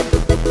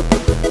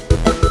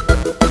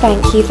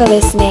 Thank you for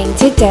listening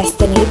to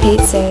Destiny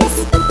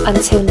Pizzas.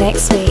 Until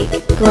next week,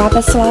 grab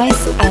a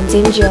slice and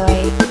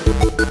enjoy.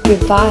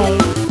 Goodbye.